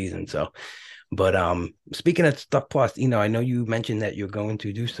in the season. So, but speaking of stuff plus, I know you mentioned that you're going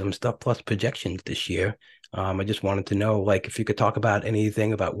to do some stuff plus projections this year. I just wanted to know, like, if you could talk about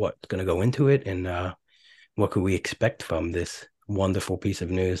anything about what's going to go into it and what could we expect from this wonderful piece of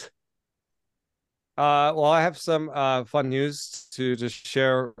news. Well, I have some fun news to just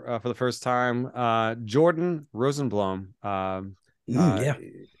share for the first time. Jordan Rosenblum Yeah.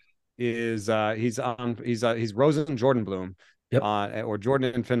 is he's Rosen Jordan Bloom Yep. or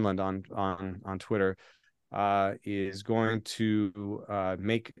Jordan in Finland on Twitter. is going to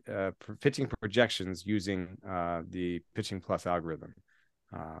make pitching projections using the Pitching Plus algorithm.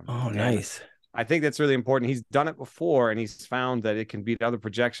 Oh, And nice. I think that's really important. He's done it before, and he's found that it can beat other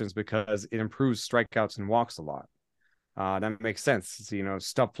projections because it improves strikeouts and walks a lot. That makes sense. So,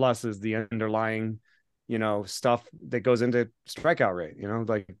 Stuff Plus is the underlying, stuff that goes into strikeout rate.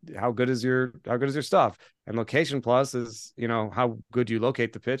 Like how good is your stuff, and Location Plus is how good you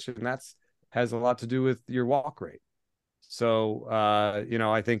locate the pitch, and that's has a lot to do with your walk rate. So,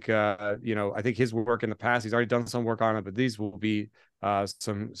 I think his work in the past, he's already done some work on it, but these will be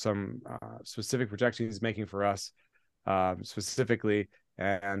some specific projections he's making for us specifically.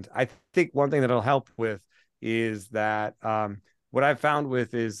 And I think one thing that'll help with is that what I've found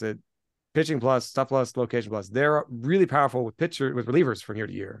is that Pitching Plus, Stuff Plus, Location Plus, they're really powerful with relievers from year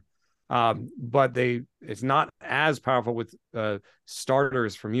to year. But it's not as powerful with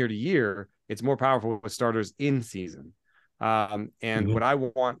starters from year to year. It's more powerful with starters in season. And what I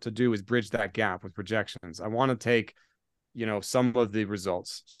want to do is bridge that gap with projections. I want to take, some of the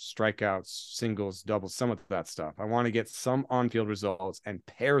results, strikeouts, singles, doubles, some of that stuff. I want to get some on-field results and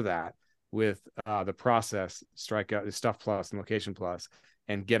pair that with the process, strikeout, Stuff Plus and Location Plus,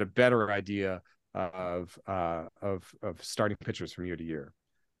 and get a better idea of starting pitchers from year to year.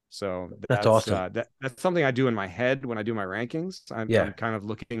 So That's awesome. That's something I do in my head when I do my rankings. I'm kind of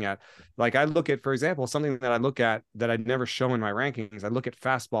looking at, I look at, for example, something that I look at that I'd never show in my rankings. I look at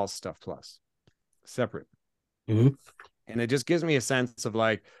fastball Stuff Plus separate. Mm-hmm. And it just gives me a sense of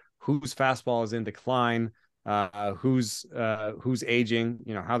whose fastball is in decline, who's aging,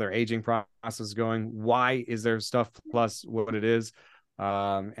 how their aging process is going. Why is their Stuff Plus what it is?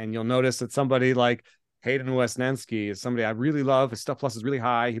 And you'll notice that somebody like Hayden Wesneski is somebody I really love. His Stuff Plus is really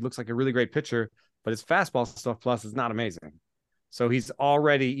high. He looks like a really great pitcher, but his fastball Stuff Plus is not amazing. So he's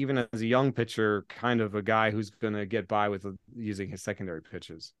already, even as a young pitcher, kind of a guy who's going to get by with using his secondary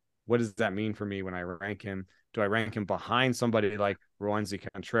pitches. What does that mean for me when I rank him? Do I rank him behind somebody like Roansy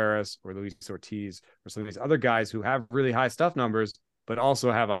Contreras or Luis Ortiz or some of these other guys who have really high stuff numbers, but also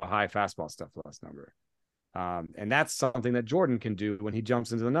have a high fastball Stuff Plus number? And that's something that Jordan can do when he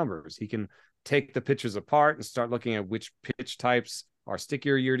jumps into the numbers. He can take the pitches apart and start looking at which pitch types are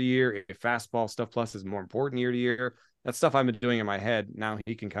stickier year to year. If fastball Stuff Plus is more important year to year, that's stuff I've been doing in my head. Now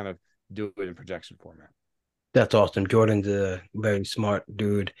he can kind of do it in projection format. That's awesome. Jordan's a very smart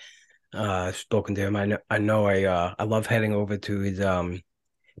dude. I've spoken to him. I love heading over to his I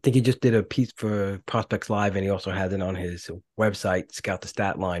think he just did a piece for Prospects Live, and he also has it on his website, Scout the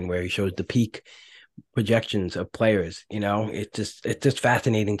Stat Line, where he shows the peak projections of players. It's just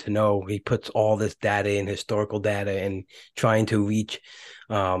fascinating to know he puts all this data in, historical data, and trying to reach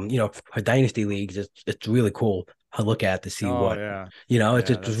for dynasty leagues. It's really cool to look at to see it's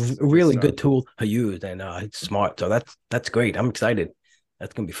just a really good tool to use, and it's smart. So that's great. I'm excited.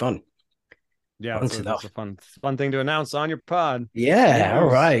 That's gonna be fun. Yeah, that's a fun thing to announce on your pod. Yeah, all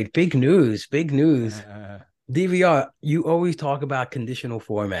right. Big news. DVR, you always talk about conditional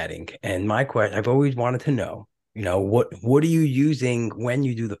formatting, and my question, I've always wanted to know, what are you using when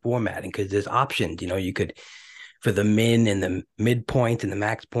you do the formatting? Because there's options. You could, for the min and the midpoint and the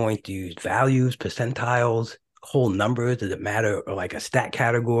max point, use values, percentiles, whole numbers. Does it matter, or like a stat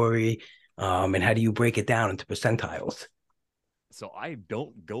category? And how do you break it down into percentiles? So I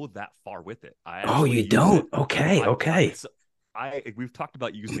don't go that far with it. You don't? Okay. We've talked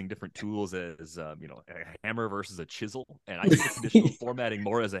about using different tools as a hammer versus a chisel, and I use conditional formatting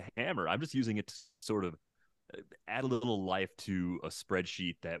more as a hammer. I'm just using it to sort of add a little life to a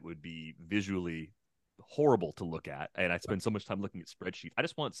spreadsheet that would be visually horrible to look at, and I spend so much time looking at spreadsheets. I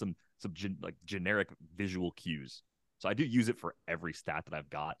just want some generic visual cues. So I do use it for every stat that I've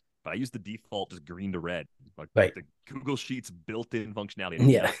got, but I use the default just green to red, like the Google Sheets built-in functionality.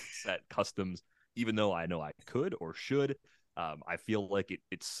 And set customs, even though I know I could or should. I feel like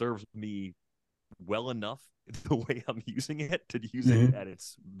it serves me well enough the way I'm using it to use it at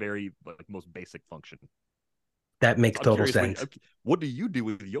its very most basic function. That makes total sense. What do you do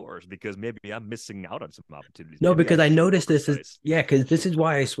with yours? Because maybe I'm missing out on some opportunities. No, because I noticed this because this is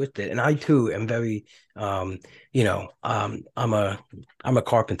why I switched it. And I too am very, I'm a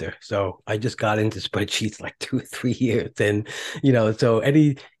carpenter. So I just got into spreadsheets like 2 or 3 years. And, so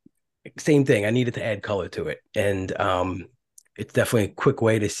same thing, I needed to add color to it. And it's definitely a quick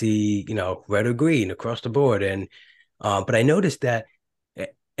way to see, red or green across the board. And, but I noticed that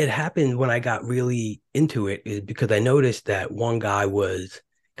it happened when I got really into it, is because I noticed that one guy was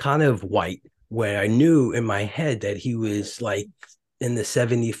kind of white, where I knew in my head that he was like in the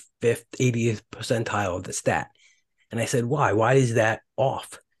 75th, 80th percentile of the stat. And I said, why? Why is that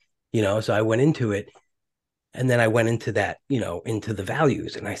off? So I went into it, And then I went into that, into the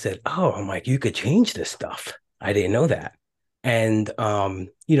values, and I said, oh, I'm like, you could change this stuff. I didn't know that. And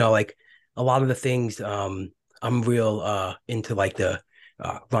like a lot of the things, I'm real into like the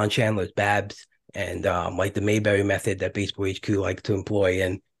Ron Chandler's Babs and like the Mayberry method that Baseball HQ likes to employ.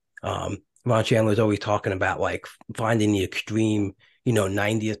 And Ron Chandler's always talking about like finding the extreme,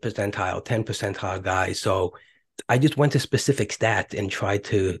 90th percentile, 10th percentile guys. So I just went to specific stats and tried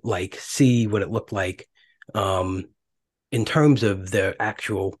to like see what it looked like in terms of their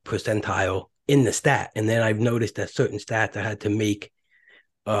actual percentile in the stat. And then I've noticed that certain stats I had to make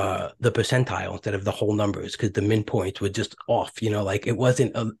the percentile instead of the whole numbers because the min points were just off, like it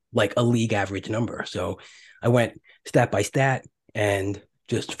wasn't like a league average number. So I went stat by stat and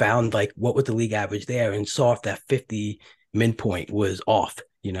just found like what was the league average there and saw if that 50 min point was off,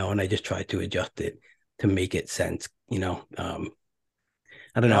 and I just tried to adjust it to make it sense, I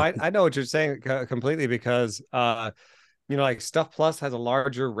don't know. I know what you're saying completely because like Stuff Plus has a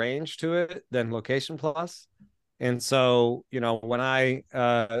larger range to it than Location Plus. And so, when I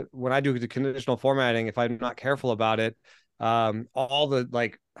do the conditional formatting, if I'm not careful about it, all the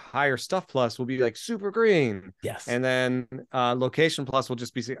like higher Stuff Plus will be like super green. Yes. And then Location Plus will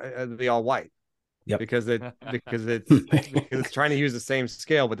just be all white. Yep. Because it's trying to use the same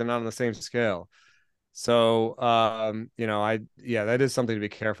scale, but they're not on the same scale. So that is something to be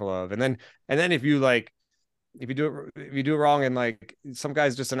careful of. And then if you do it wrong and like some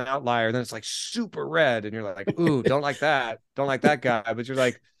guy's just an outlier, then it's like super red and you're like, ooh, don't like that guy. But you're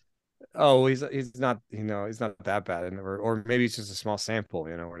like, oh, he's not, he's not that bad. And or maybe it's just a small sample,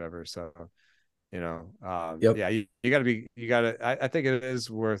 whatever. So, Yep. yeah, you gotta, I think it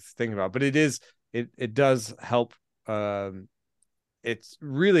is worth thinking about, but it does help. It's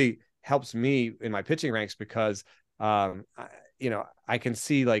really helps me in my pitching ranks because, I can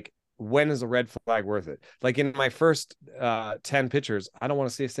see like, when is a red flag worth it? Like in my first 10 pitchers, I don't want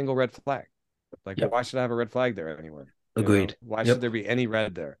to see a single red flag. Like, yep. Why should I have a red flag there anywhere? Agreed. Why should there be any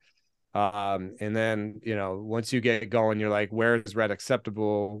red there? And then, once you get going, you're like, where is red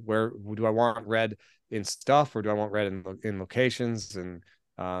acceptable? Where do I want red in stuff or do I want red in locations? And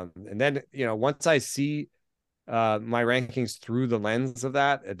then, once I see my rankings through the lens of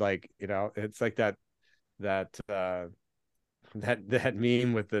that, it's like that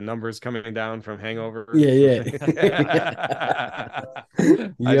meme with the numbers coming down from Hangover. Yeah.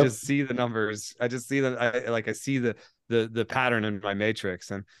 I just see the numbers. I just see them. I see the pattern in my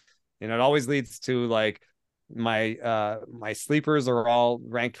matrix, and it always leads to like my sleepers are all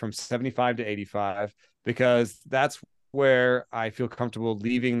ranked from 75 to 85 because that's where I feel comfortable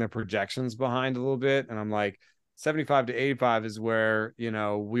leaving the projections behind a little bit. And I'm like 75 to 85 is where,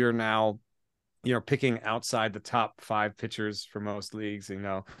 we're now, picking outside the top 5 pitchers for most leagues.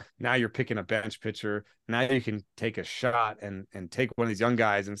 Now you're picking a bench pitcher. Now you can take a shot and take one of these young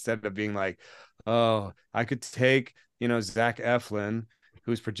guys instead of being like, oh, I could take, Zach Eflin,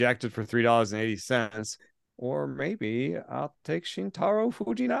 who's projected for $3.80, or maybe I'll take Shintaro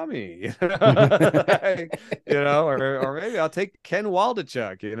Fujinami, or maybe I'll take Ken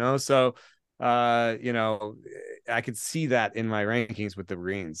Waldachuk, so I could see that in my rankings with the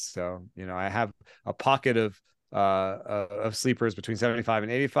Greens. So, I have a pocket of sleepers between 75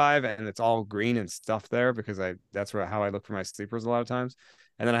 and 85, and it's all green and stuff there because that's how I look for my sleepers a lot of times.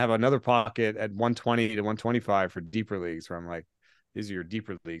 And then I have another pocket at 120 to 125 for deeper leagues where I'm like, these are your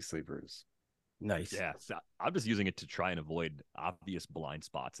deeper league sleepers. Nice. Yeah, so I'm just using it to try and avoid obvious blind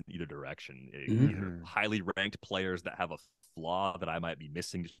spots in either direction. Mm-hmm. Either highly ranked players that have a flaw that I might be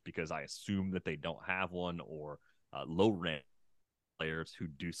missing just because I assume that they don't have one, or low ranked players who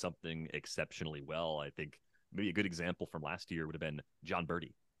do something exceptionally well. I think maybe a good example from last year would have been John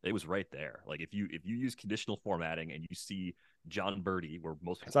Birdie. It was right there. Like if you use conditional formatting and you see John Birdie, where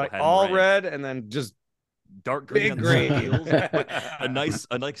most people it's like had all ranked, red and then just dark green, big green, but a nice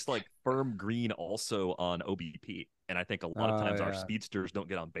like firm green also on OBP. And I think a lot of times our speedsters don't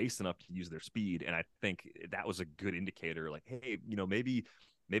get on base enough to use their speed. And I think that was a good indicator. Like, hey,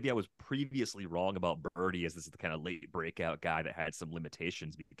 maybe I was previously wrong about Birdie as this is the kind of late breakout guy that had some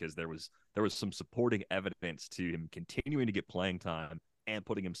limitations because there was some supporting evidence to him continuing to get playing time and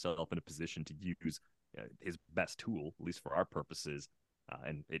putting himself in a position to use his best tool, at least for our purposes.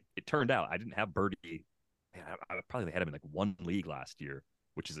 And it turned out I didn't have Birdie. I probably had him in like one league last year,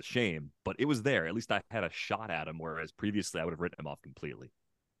 which is a shame, but it was there. At least I had a shot at him, whereas previously I would have written him off completely.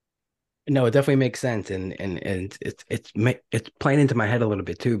 No, it definitely makes sense, and it's playing into my head a little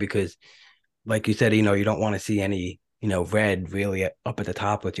bit too because, like you said, you don't want to see any red really up at the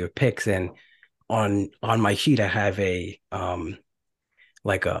top with your picks, and on my sheet I have a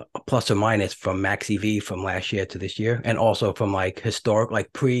like a plus or minus from Max EV from last year to this year, and also from like historic,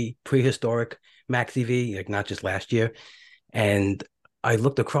 like prehistoric Max EV, like not just last year. And I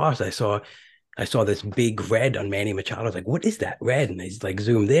looked across, I saw this big red on Manny Machado. I was like, what is that red? And he's like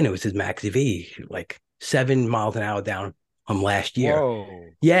zoomed in. It was his Max EV, like 7 miles an hour down from last year. Whoa.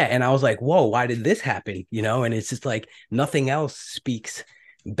 Yeah. And I was like, whoa, why did this happen? You know, and it's just like nothing else speaks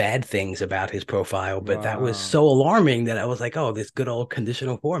bad things about his profile, but that was Wow. so alarming that I was like, oh, this good old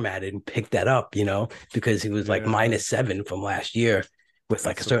conditional format and pick that up, you know, because he was like Yeah, -7 from last year with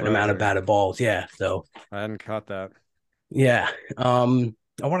like that's a certain amount of surprising. batted balls. Yeah. So I hadn't caught that. yeah.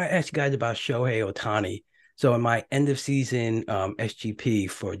 I want to ask you guys about Shohei Ohtani. So in my end of season SGP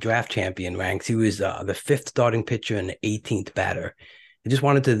for draft champion ranks, he was the fifth starting pitcher and the 18th batter. I just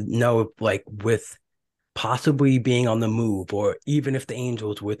wanted to know, like, with possibly being on the move, or even if the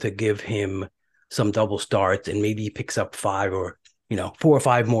Angels were to give him some double starts and maybe he picks up 4 or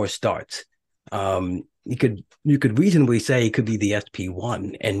 5 more starts, you could reasonably say he could be the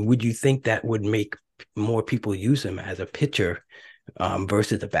SP1. And would you think that would make more people use him as a pitcher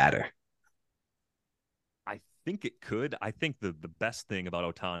versus a batter? I think it could. I think the best thing about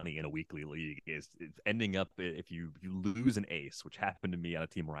Otani in a weekly league is ending up, if you lose an ace, which happened to me on a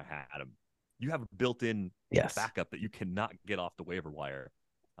team where I had him, you have a built-in Yes. backup that you cannot get off the waiver wire.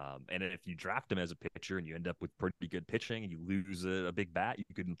 And if you draft him as a pitcher and you end up with pretty good pitching and you lose a big bat, you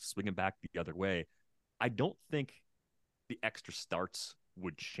can swing him back the other way. I don't think the extra starts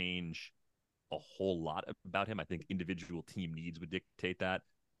would change a whole lot about him. I think individual team needs would dictate that.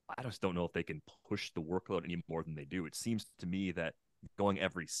 I just don't know if they can push the workload any more than they do. It seems to me that going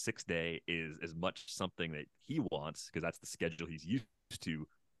every 6 day is as much something that he wants, because that's the schedule he's used to,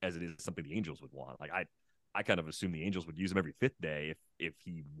 as it is something the Angels would want. Like I kind of assume the Angels would use him every 5th day if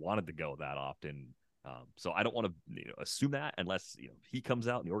he wanted to go that often. So I don't want to assume that, unless he comes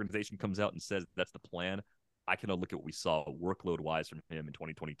out and the organization comes out and says that's the plan. I kind of look at what we saw workload wise from him in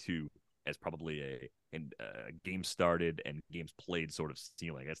 2022 as probably a game started and games played sort of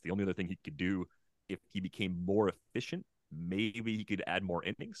ceiling. That's the only other thing he could do. If he became more efficient, maybe he could add more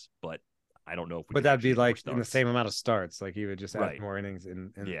innings, but I don't know if we But could that'd be actually get more like in the starts. same amount of starts. Like he would just add Right. more innings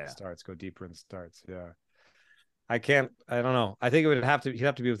in Yeah. starts, go deeper in starts. Yeah. I don't know. I think he'd have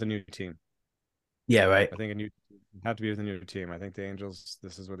to be with a new team. Yeah, right. I think have to be with a new team. I think the Angels,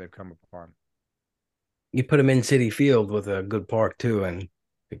 this is what they've come upon. You put him in City Field with a good park too, and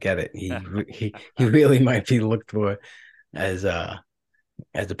forget it. He really might be looked for as a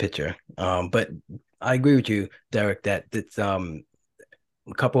pitcher. But I agree with you, Derek, that it's a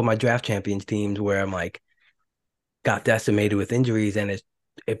couple of my draft champions teams where I'm like got decimated with injuries, and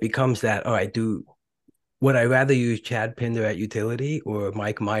it becomes that, all right, would I rather use Chad Pinder at utility or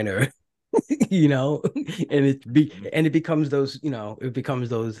Mike Minor? you know, and it becomes those, it becomes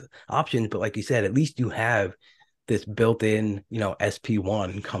those options. But like you said, at least you have this built-in,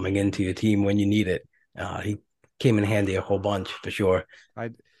 SP1 coming into your team when you need it. He came in handy a whole bunch for sure.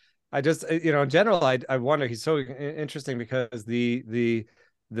 I just, in general, I wonder, he's so interesting because the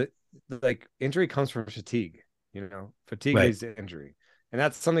like injury comes from fatigue. Fatigue Right. leads to injury. And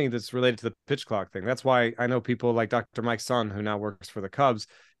that's something that's related to the pitch clock thing. That's why I know people like Dr. Mike Sun, who now works for the Cubs.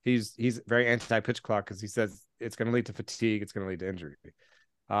 He's very anti-pitch clock because he says it's going to lead to fatigue. It's going to lead to injury.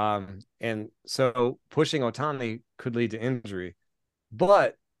 And so pushing Ohtani could lead to injury,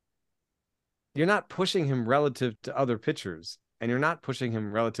 but you're not pushing him relative to other pitchers, and you're not pushing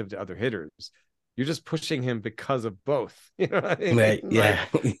him relative to other hitters. You're just pushing him because of both. You know what I mean? Right.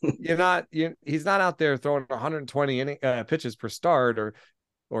 Like, Yeah. he's not out there throwing 120 pitches per start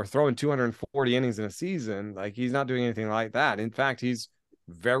or throwing 240 innings in a season. Like, he's not doing anything like that. In fact, he's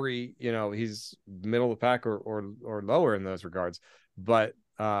very, he's middle of the pack or lower in those regards. But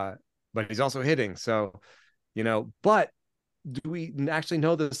he's also hitting. So, but do we actually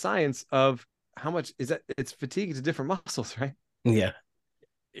know the science of how much is that? It's fatigue. It's different muscles, right? Yeah.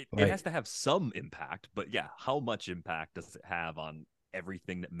 It Right. has to have some impact, but yeah, how much impact does it have on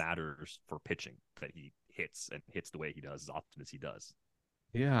everything that matters for pitching, that he hits the way he does as often as he does?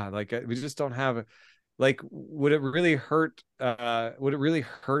 Yeah, like we just don't have like, would it really hurt Mookie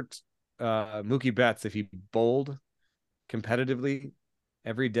Betts if he bowled competitively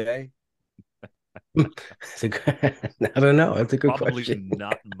every day? I don't know. That's a good Probably question.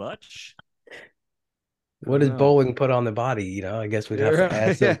 not much. What does bowling put on the body? I guess we'd have to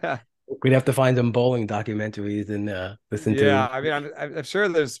ask some. Yeah. We'd have to find some bowling documentaries and listen Yeah, to. I mean, I'm sure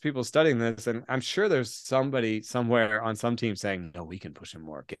there's people studying this, and I'm sure there's somebody somewhere on some team saying, "No, we can push him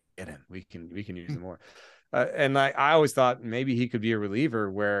more. Get him. We can use him more." And I always thought maybe he could be a reliever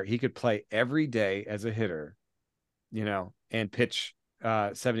where he could play every day as a hitter, and pitch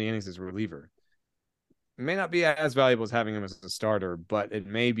 70 innings as a reliever. It may not be as valuable as having him as a starter, but it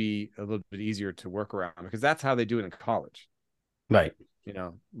may be a little bit easier to work around because that's how they do it in college. Right. You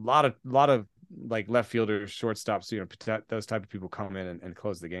know, a lot of like left fielders, shortstops, you know, those type of people come in and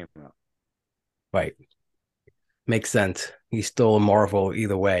close the game out. Right. Makes sense. He's still a marvel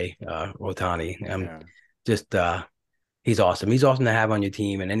either way, Ohtani. Just he's awesome. He's awesome to have on your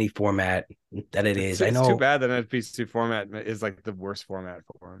team in any format that it is. It's too bad that NFBC format is like the worst format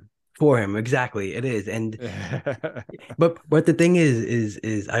for him. For him, exactly, it is. And but the thing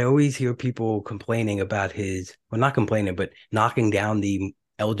is I always hear people complaining about his, well, not complaining, but knocking down the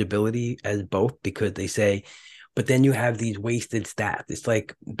eligibility as both, because they say, but then you have these wasted stats. It's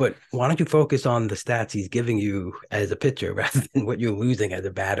like, but why don't you focus on the stats he's giving you as a pitcher rather than what you're losing as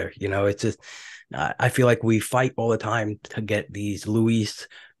a batter? You know, it's just, I feel like we fight all the time to get these Luis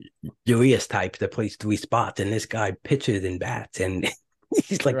Urias types that plays 3 spots, and this guy pitches and bats, and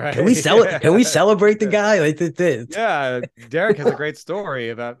he's like, right. Can we celebrate the guy like this? Yeah, Derek has a great story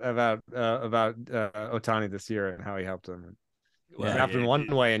about Ohtani this year and how he helped him. Well, drafted him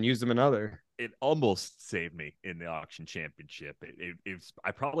one way and used him another. It almost saved me in the auction championship.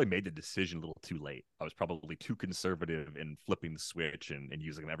 I probably made the decision a little too late. I was probably too conservative in flipping the switch and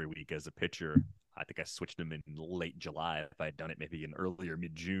using him every week as a pitcher. I think I switched him in late July. If I had done it maybe in earlier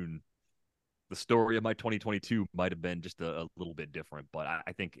mid-June, the story of my 2022 might have been just a little bit different. But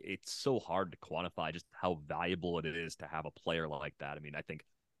I think it's so hard to quantify just how valuable it is to have a player like that. I mean, I think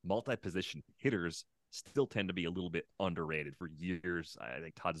multi-position hitters still tend to be a little bit underrated. For years, I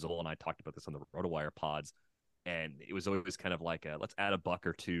think Todd Zola and I talked about this on the RotoWire pods, and it was always kind of like, let's add a buck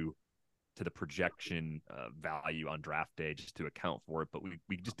or two to the projection value on draft day just to account for it. But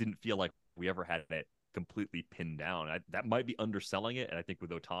we just didn't feel like we ever had it completely pinned down. That might be underselling it. And I think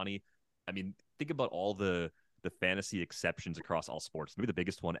with Ohtani, I mean, think about all the fantasy exceptions across all sports. Maybe the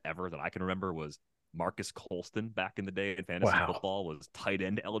biggest one ever that I can remember was Marcus Colston back in the day in fantasy football was tight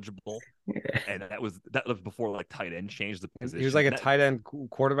end eligible. And that was before like tight end changed the position. He was like a tight end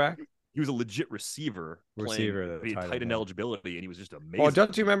quarterback. He was a legit receiver playing tight end eligibility, and he was just amazing. Well,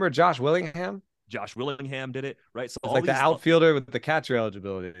 don't you remember Josh Willingham? Josh Willingham did it, right? So it's like the outfielder with the catcher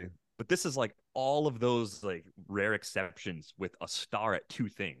eligibility. But this is like all of those like rare exceptions with a star at 2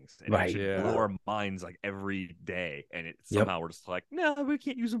 things. And right. It should blow our minds like every day. And it somehow we're just like, no, we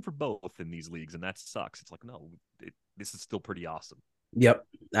can't use them for both in these leagues. And that sucks. It's like, no, this is still pretty awesome. Yep,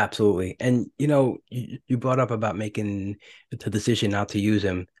 absolutely. And, you know, you brought up about making the decision not to use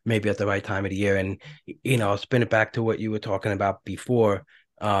him maybe at the right time of the year. And, you know, I'll spin it back to what you were talking about before.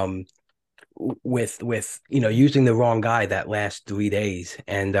 With you know, using the wrong guy that last 3 days.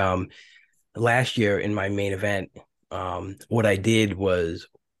 And last year in my main event, what I did was,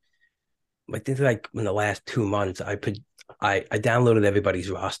 I think like in the last 2 months, I downloaded everybody's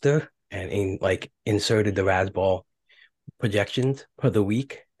roster and inserted the Razzball projections for the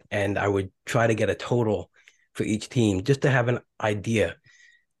week, and I would try to get a total for each team just to have an idea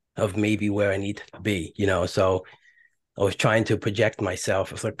of maybe where I need to be, you know. So I was trying to project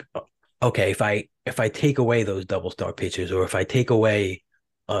myself. It's like, okay, if I take away those double star pitchers, or if I take away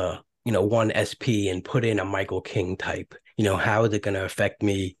you know, one SP and put in a Michael King type, you know, how is it going to affect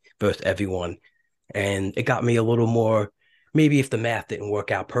me versus everyone? And it got me a little more, maybe if the math didn't work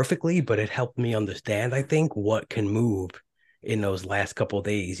out perfectly, but it helped me understand, I think, what can move in those last couple of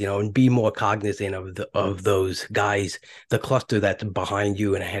days, you know, and be more cognizant of those guys, the cluster that's behind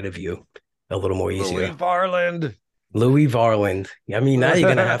you and ahead of you, a little more easier. Louis Varland. I mean, now you're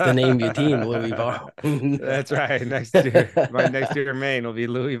gonna have to name your team Louis Varland. That's right. Next year, my next year main will be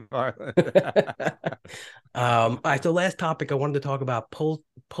Louis Varland. All right. So last topic, I wanted to talk about pull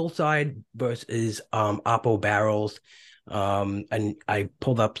side versus oppo barrels. And I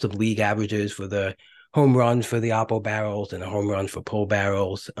pulled up some league averages for the home runs for the oppo barrels and the home runs for pull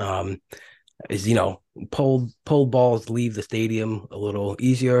barrels. Is, you know, pull balls leave the stadium a little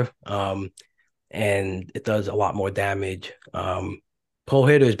easier. And it does a lot more damage. Pull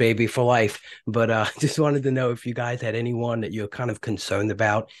hitters, baby, for life. But just wanted to know if you guys had anyone that you're kind of concerned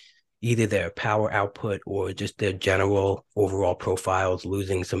about, either their power output or just their general overall profiles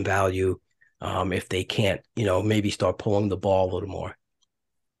losing some value, if they can't, you know, maybe start pulling the ball a little more.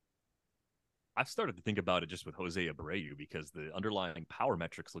 I've started to think about it just with Jose Abreu, because the underlying power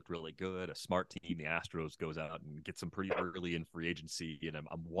metrics looked really good. A smart team, the Astros, goes out and gets them pretty early in free agency. And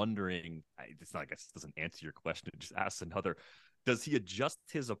I'm wondering, it's not, I guess it doesn't answer your question, it just asks another. Does he adjust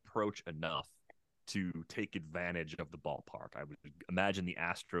his approach enough to take advantage of the ballpark? I would imagine the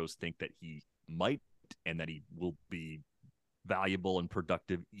Astros think that he might, and that he will be valuable and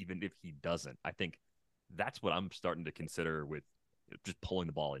productive even if he doesn't. I think that's what I'm starting to consider with just pulling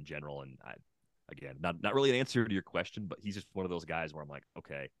the ball in general. And again, not really an answer to your question, but he's just one of those guys where I'm like,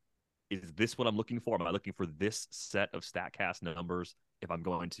 okay, is this what I'm looking for? Am I looking for this set of StatCast numbers if I'm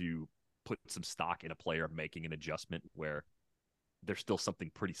going to put some stock in a player making an adjustment where there's still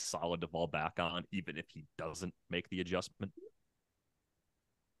something pretty solid to fall back on, even if he doesn't make the adjustment?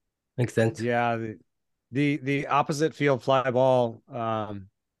 Makes sense. Yeah, the opposite field fly ball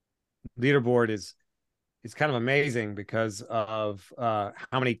leaderboard is kind of amazing because of how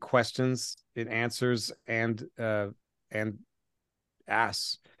many questions it answers and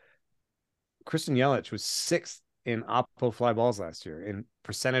asks. Kristen Yelich was 6th in Oppo fly balls last year in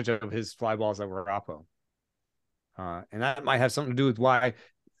percentage of his fly balls that were Oppo. And that might have something to do with why,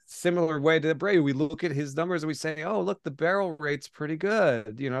 similar way to Abreu, we look at his numbers and we say, oh, look, the barrel rate's pretty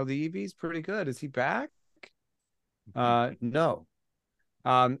good. You know, the EV's pretty good. Is he back? No.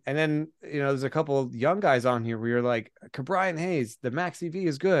 And then, there's a couple of young guys on here where you're like, Brian Hayes, the max EV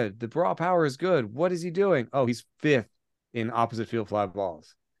is good. The raw power is good. What is he doing? Oh, he's 5th in opposite field fly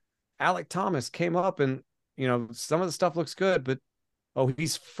balls. Alek Thomas came up and, some of the stuff looks good, but,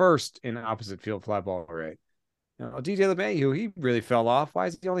 he's 1st in opposite field fly ball rate. DJ LeMahieu, he really fell off. Why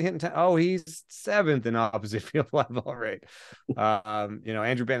is he only hitting 10? Oh, he's 7th in opposite field fly ball rate.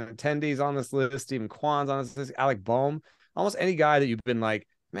 Andrew Benintendi's on this list. Stephen Kwan's on this list. Alec Bohm. Almost any guy that you've been like,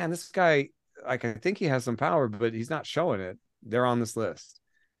 man, this guy, like, I think he has some power, but he's not showing it. They're on this list.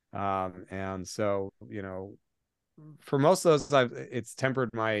 And so, for most of those, it's tempered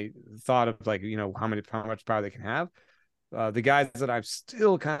my thought of like, how much power they can have. The guys that I've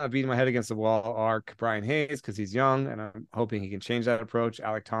still kind of beating my head against the wall are Brian Hayes because he's young, and I'm hoping he can change that approach.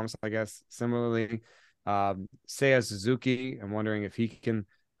 Alek Thomas, I guess, similarly. Seiya Suzuki, I'm wondering if he can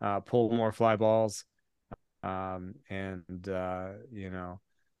pull more fly balls. I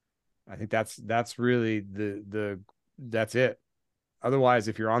think that's really that's it. Otherwise,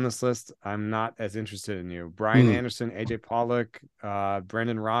 if you're on this list, I'm not as interested in you. Brian Anderson, AJ Pollock,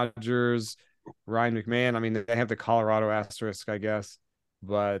 Brendan Rodgers, Ryan McMahon. I mean, they have the Colorado asterisk, I guess,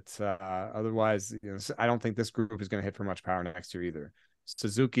 but otherwise, I don't think this group is going to hit for much power next year either.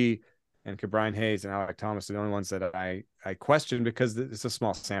 Suzuki and Brian Hayes and Alek Thomas are the only ones that I question because it's a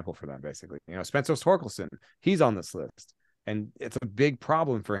small sample for them, basically. Spencer Torkelson, he's on this list, and it's a big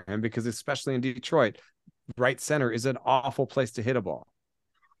problem for him because, especially in Detroit, right center is an awful place to hit a ball.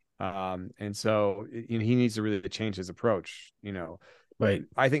 And so he needs to really change his approach, Right.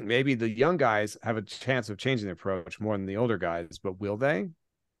 I think maybe the young guys have a chance of changing the approach more than the older guys, but will they?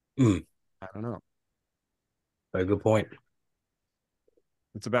 I don't know. Very good point.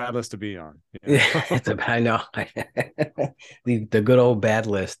 It's a bad list to be on. I know. the good old bad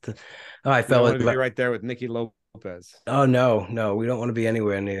list. All right, fellas. To be right there with Nicky Lopez. Oh no, we don't want to be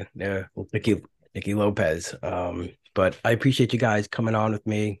anywhere near Nicky Lopez. But I appreciate you guys coming on with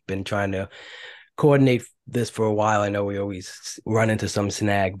me. Been trying to coordinate this for a while. I know we always run into some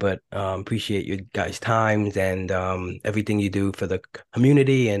snag, but appreciate you guys' times and everything you do for the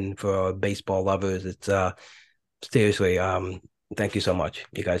community and for baseball lovers. It's seriously, thank you so much.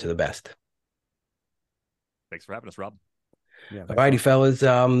 You guys are the best. Thanks for having us, Rob. Yeah. All righty, fellas.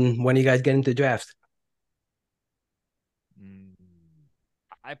 When are you guys getting to drafts?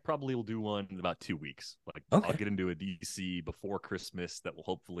 I probably will do one in about 2 weeks. Okay. I'll get into a DC before Christmas that will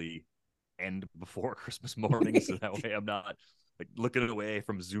hopefully end before Christmas morning, so that way I'm not looking away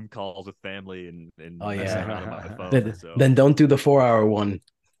from Zoom calls with family and messing around on my phone. Then don't do the 4-hour one.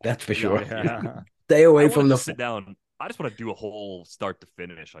 That's for sure. Yeah. Stay away from the sit down. I just want to do a whole start to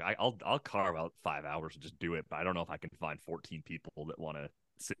finish. I'll carve out 5 hours and just do it, but I don't know if I can find 14 people that want to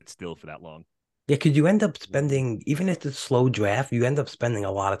sit still for that long. Yeah, because you end up spending, even if it's a slow draft, you end up spending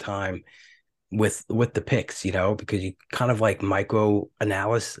a lot of time with the picks, because you kind of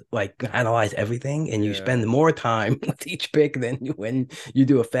analyze everything, and you spend more time with each pick than when you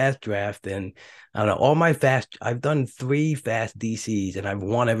do a fast draft. And I don't know, I've done 3 fast DCs and I've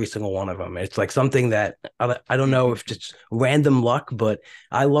won every single one of them. It's like something that I don't know if it's random luck, but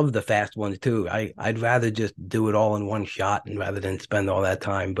I love the fast ones too. I'd rather just do it all in one shot and rather than spend all that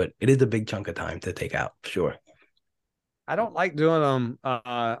time, but it is a big chunk of time to take out, for sure. I don't like doing them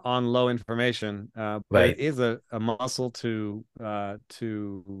on low information, but right. It is a muscle to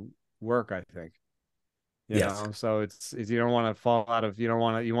work, I think. You know? So it's you don't want to fall out of, you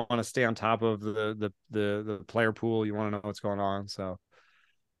want to stay on top of the player pool. You want to know what's going on. So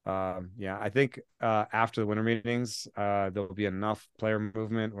I think after the winter meetings, there'll be enough player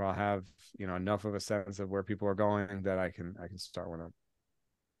movement where I'll have enough of a sense of where people are going that I can start one up.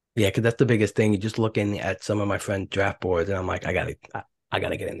 Yeah, because that's the biggest thing. You're just looking at some of my friends' draft boards, and I'm like, I gotta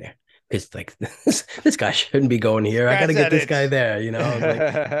get in there. It's like this guy shouldn't be going here. I got to Scratch get that this guy itch. there, you know,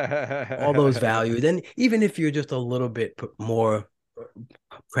 like all those values. And even if you're just a little bit more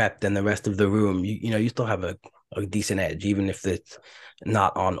prepped than the rest of the room, you know, you still have a decent edge, even if it's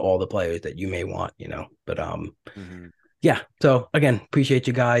not on all the players that you may want, you know. But Mhm. yeah. So again, appreciate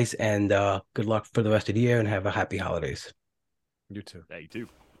you guys, and good luck for the rest of the year, and have a happy holidays. You too. Yeah, you too.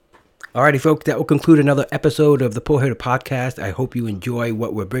 Alrighty, folks, that will conclude another episode of the Pull Hitter Podcast. I hope you enjoy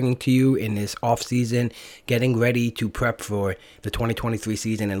what we're bringing to you in this off season, getting ready to prep for the 2023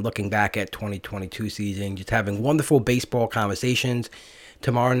 season and looking back at 2022 season, just having wonderful baseball conversations.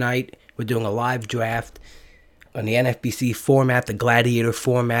 Tomorrow night, we're doing a live draft on the NFBC format, the Gladiator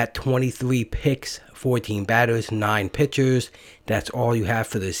format, 23 picks, 14 batters, 9 pitchers. That's all you have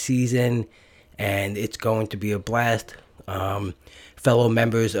for the season, and it's going to be a blast. Fellow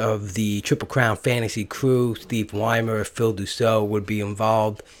members of the Triple Crown Fantasy crew, Steve Weimer, Phil Dussault would be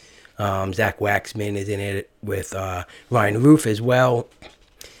involved. Zach Waxman is in it with Ryan Roof as well.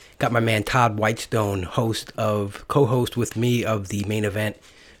 Got my man Todd Whitestone, co-host with me of the Main Event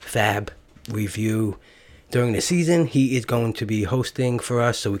Fab review during the season. He is going to be hosting for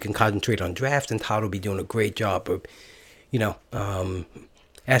us so we can concentrate on drafts, and Todd will be doing a great job of, you know,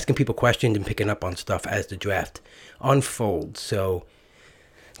 asking people questions and picking up on stuff as the draft unfolds. So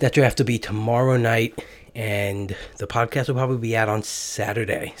that draft will be tomorrow night, and the podcast will probably be out on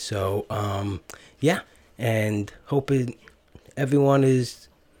Saturday. So yeah, and hoping everyone is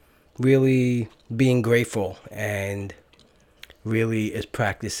really being grateful and really is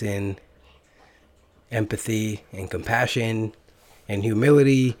practicing empathy and compassion and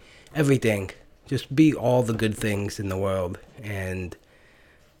humility, everything. Just be all the good things in the world, and,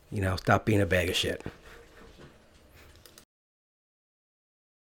 you know, stop being a bag of shit.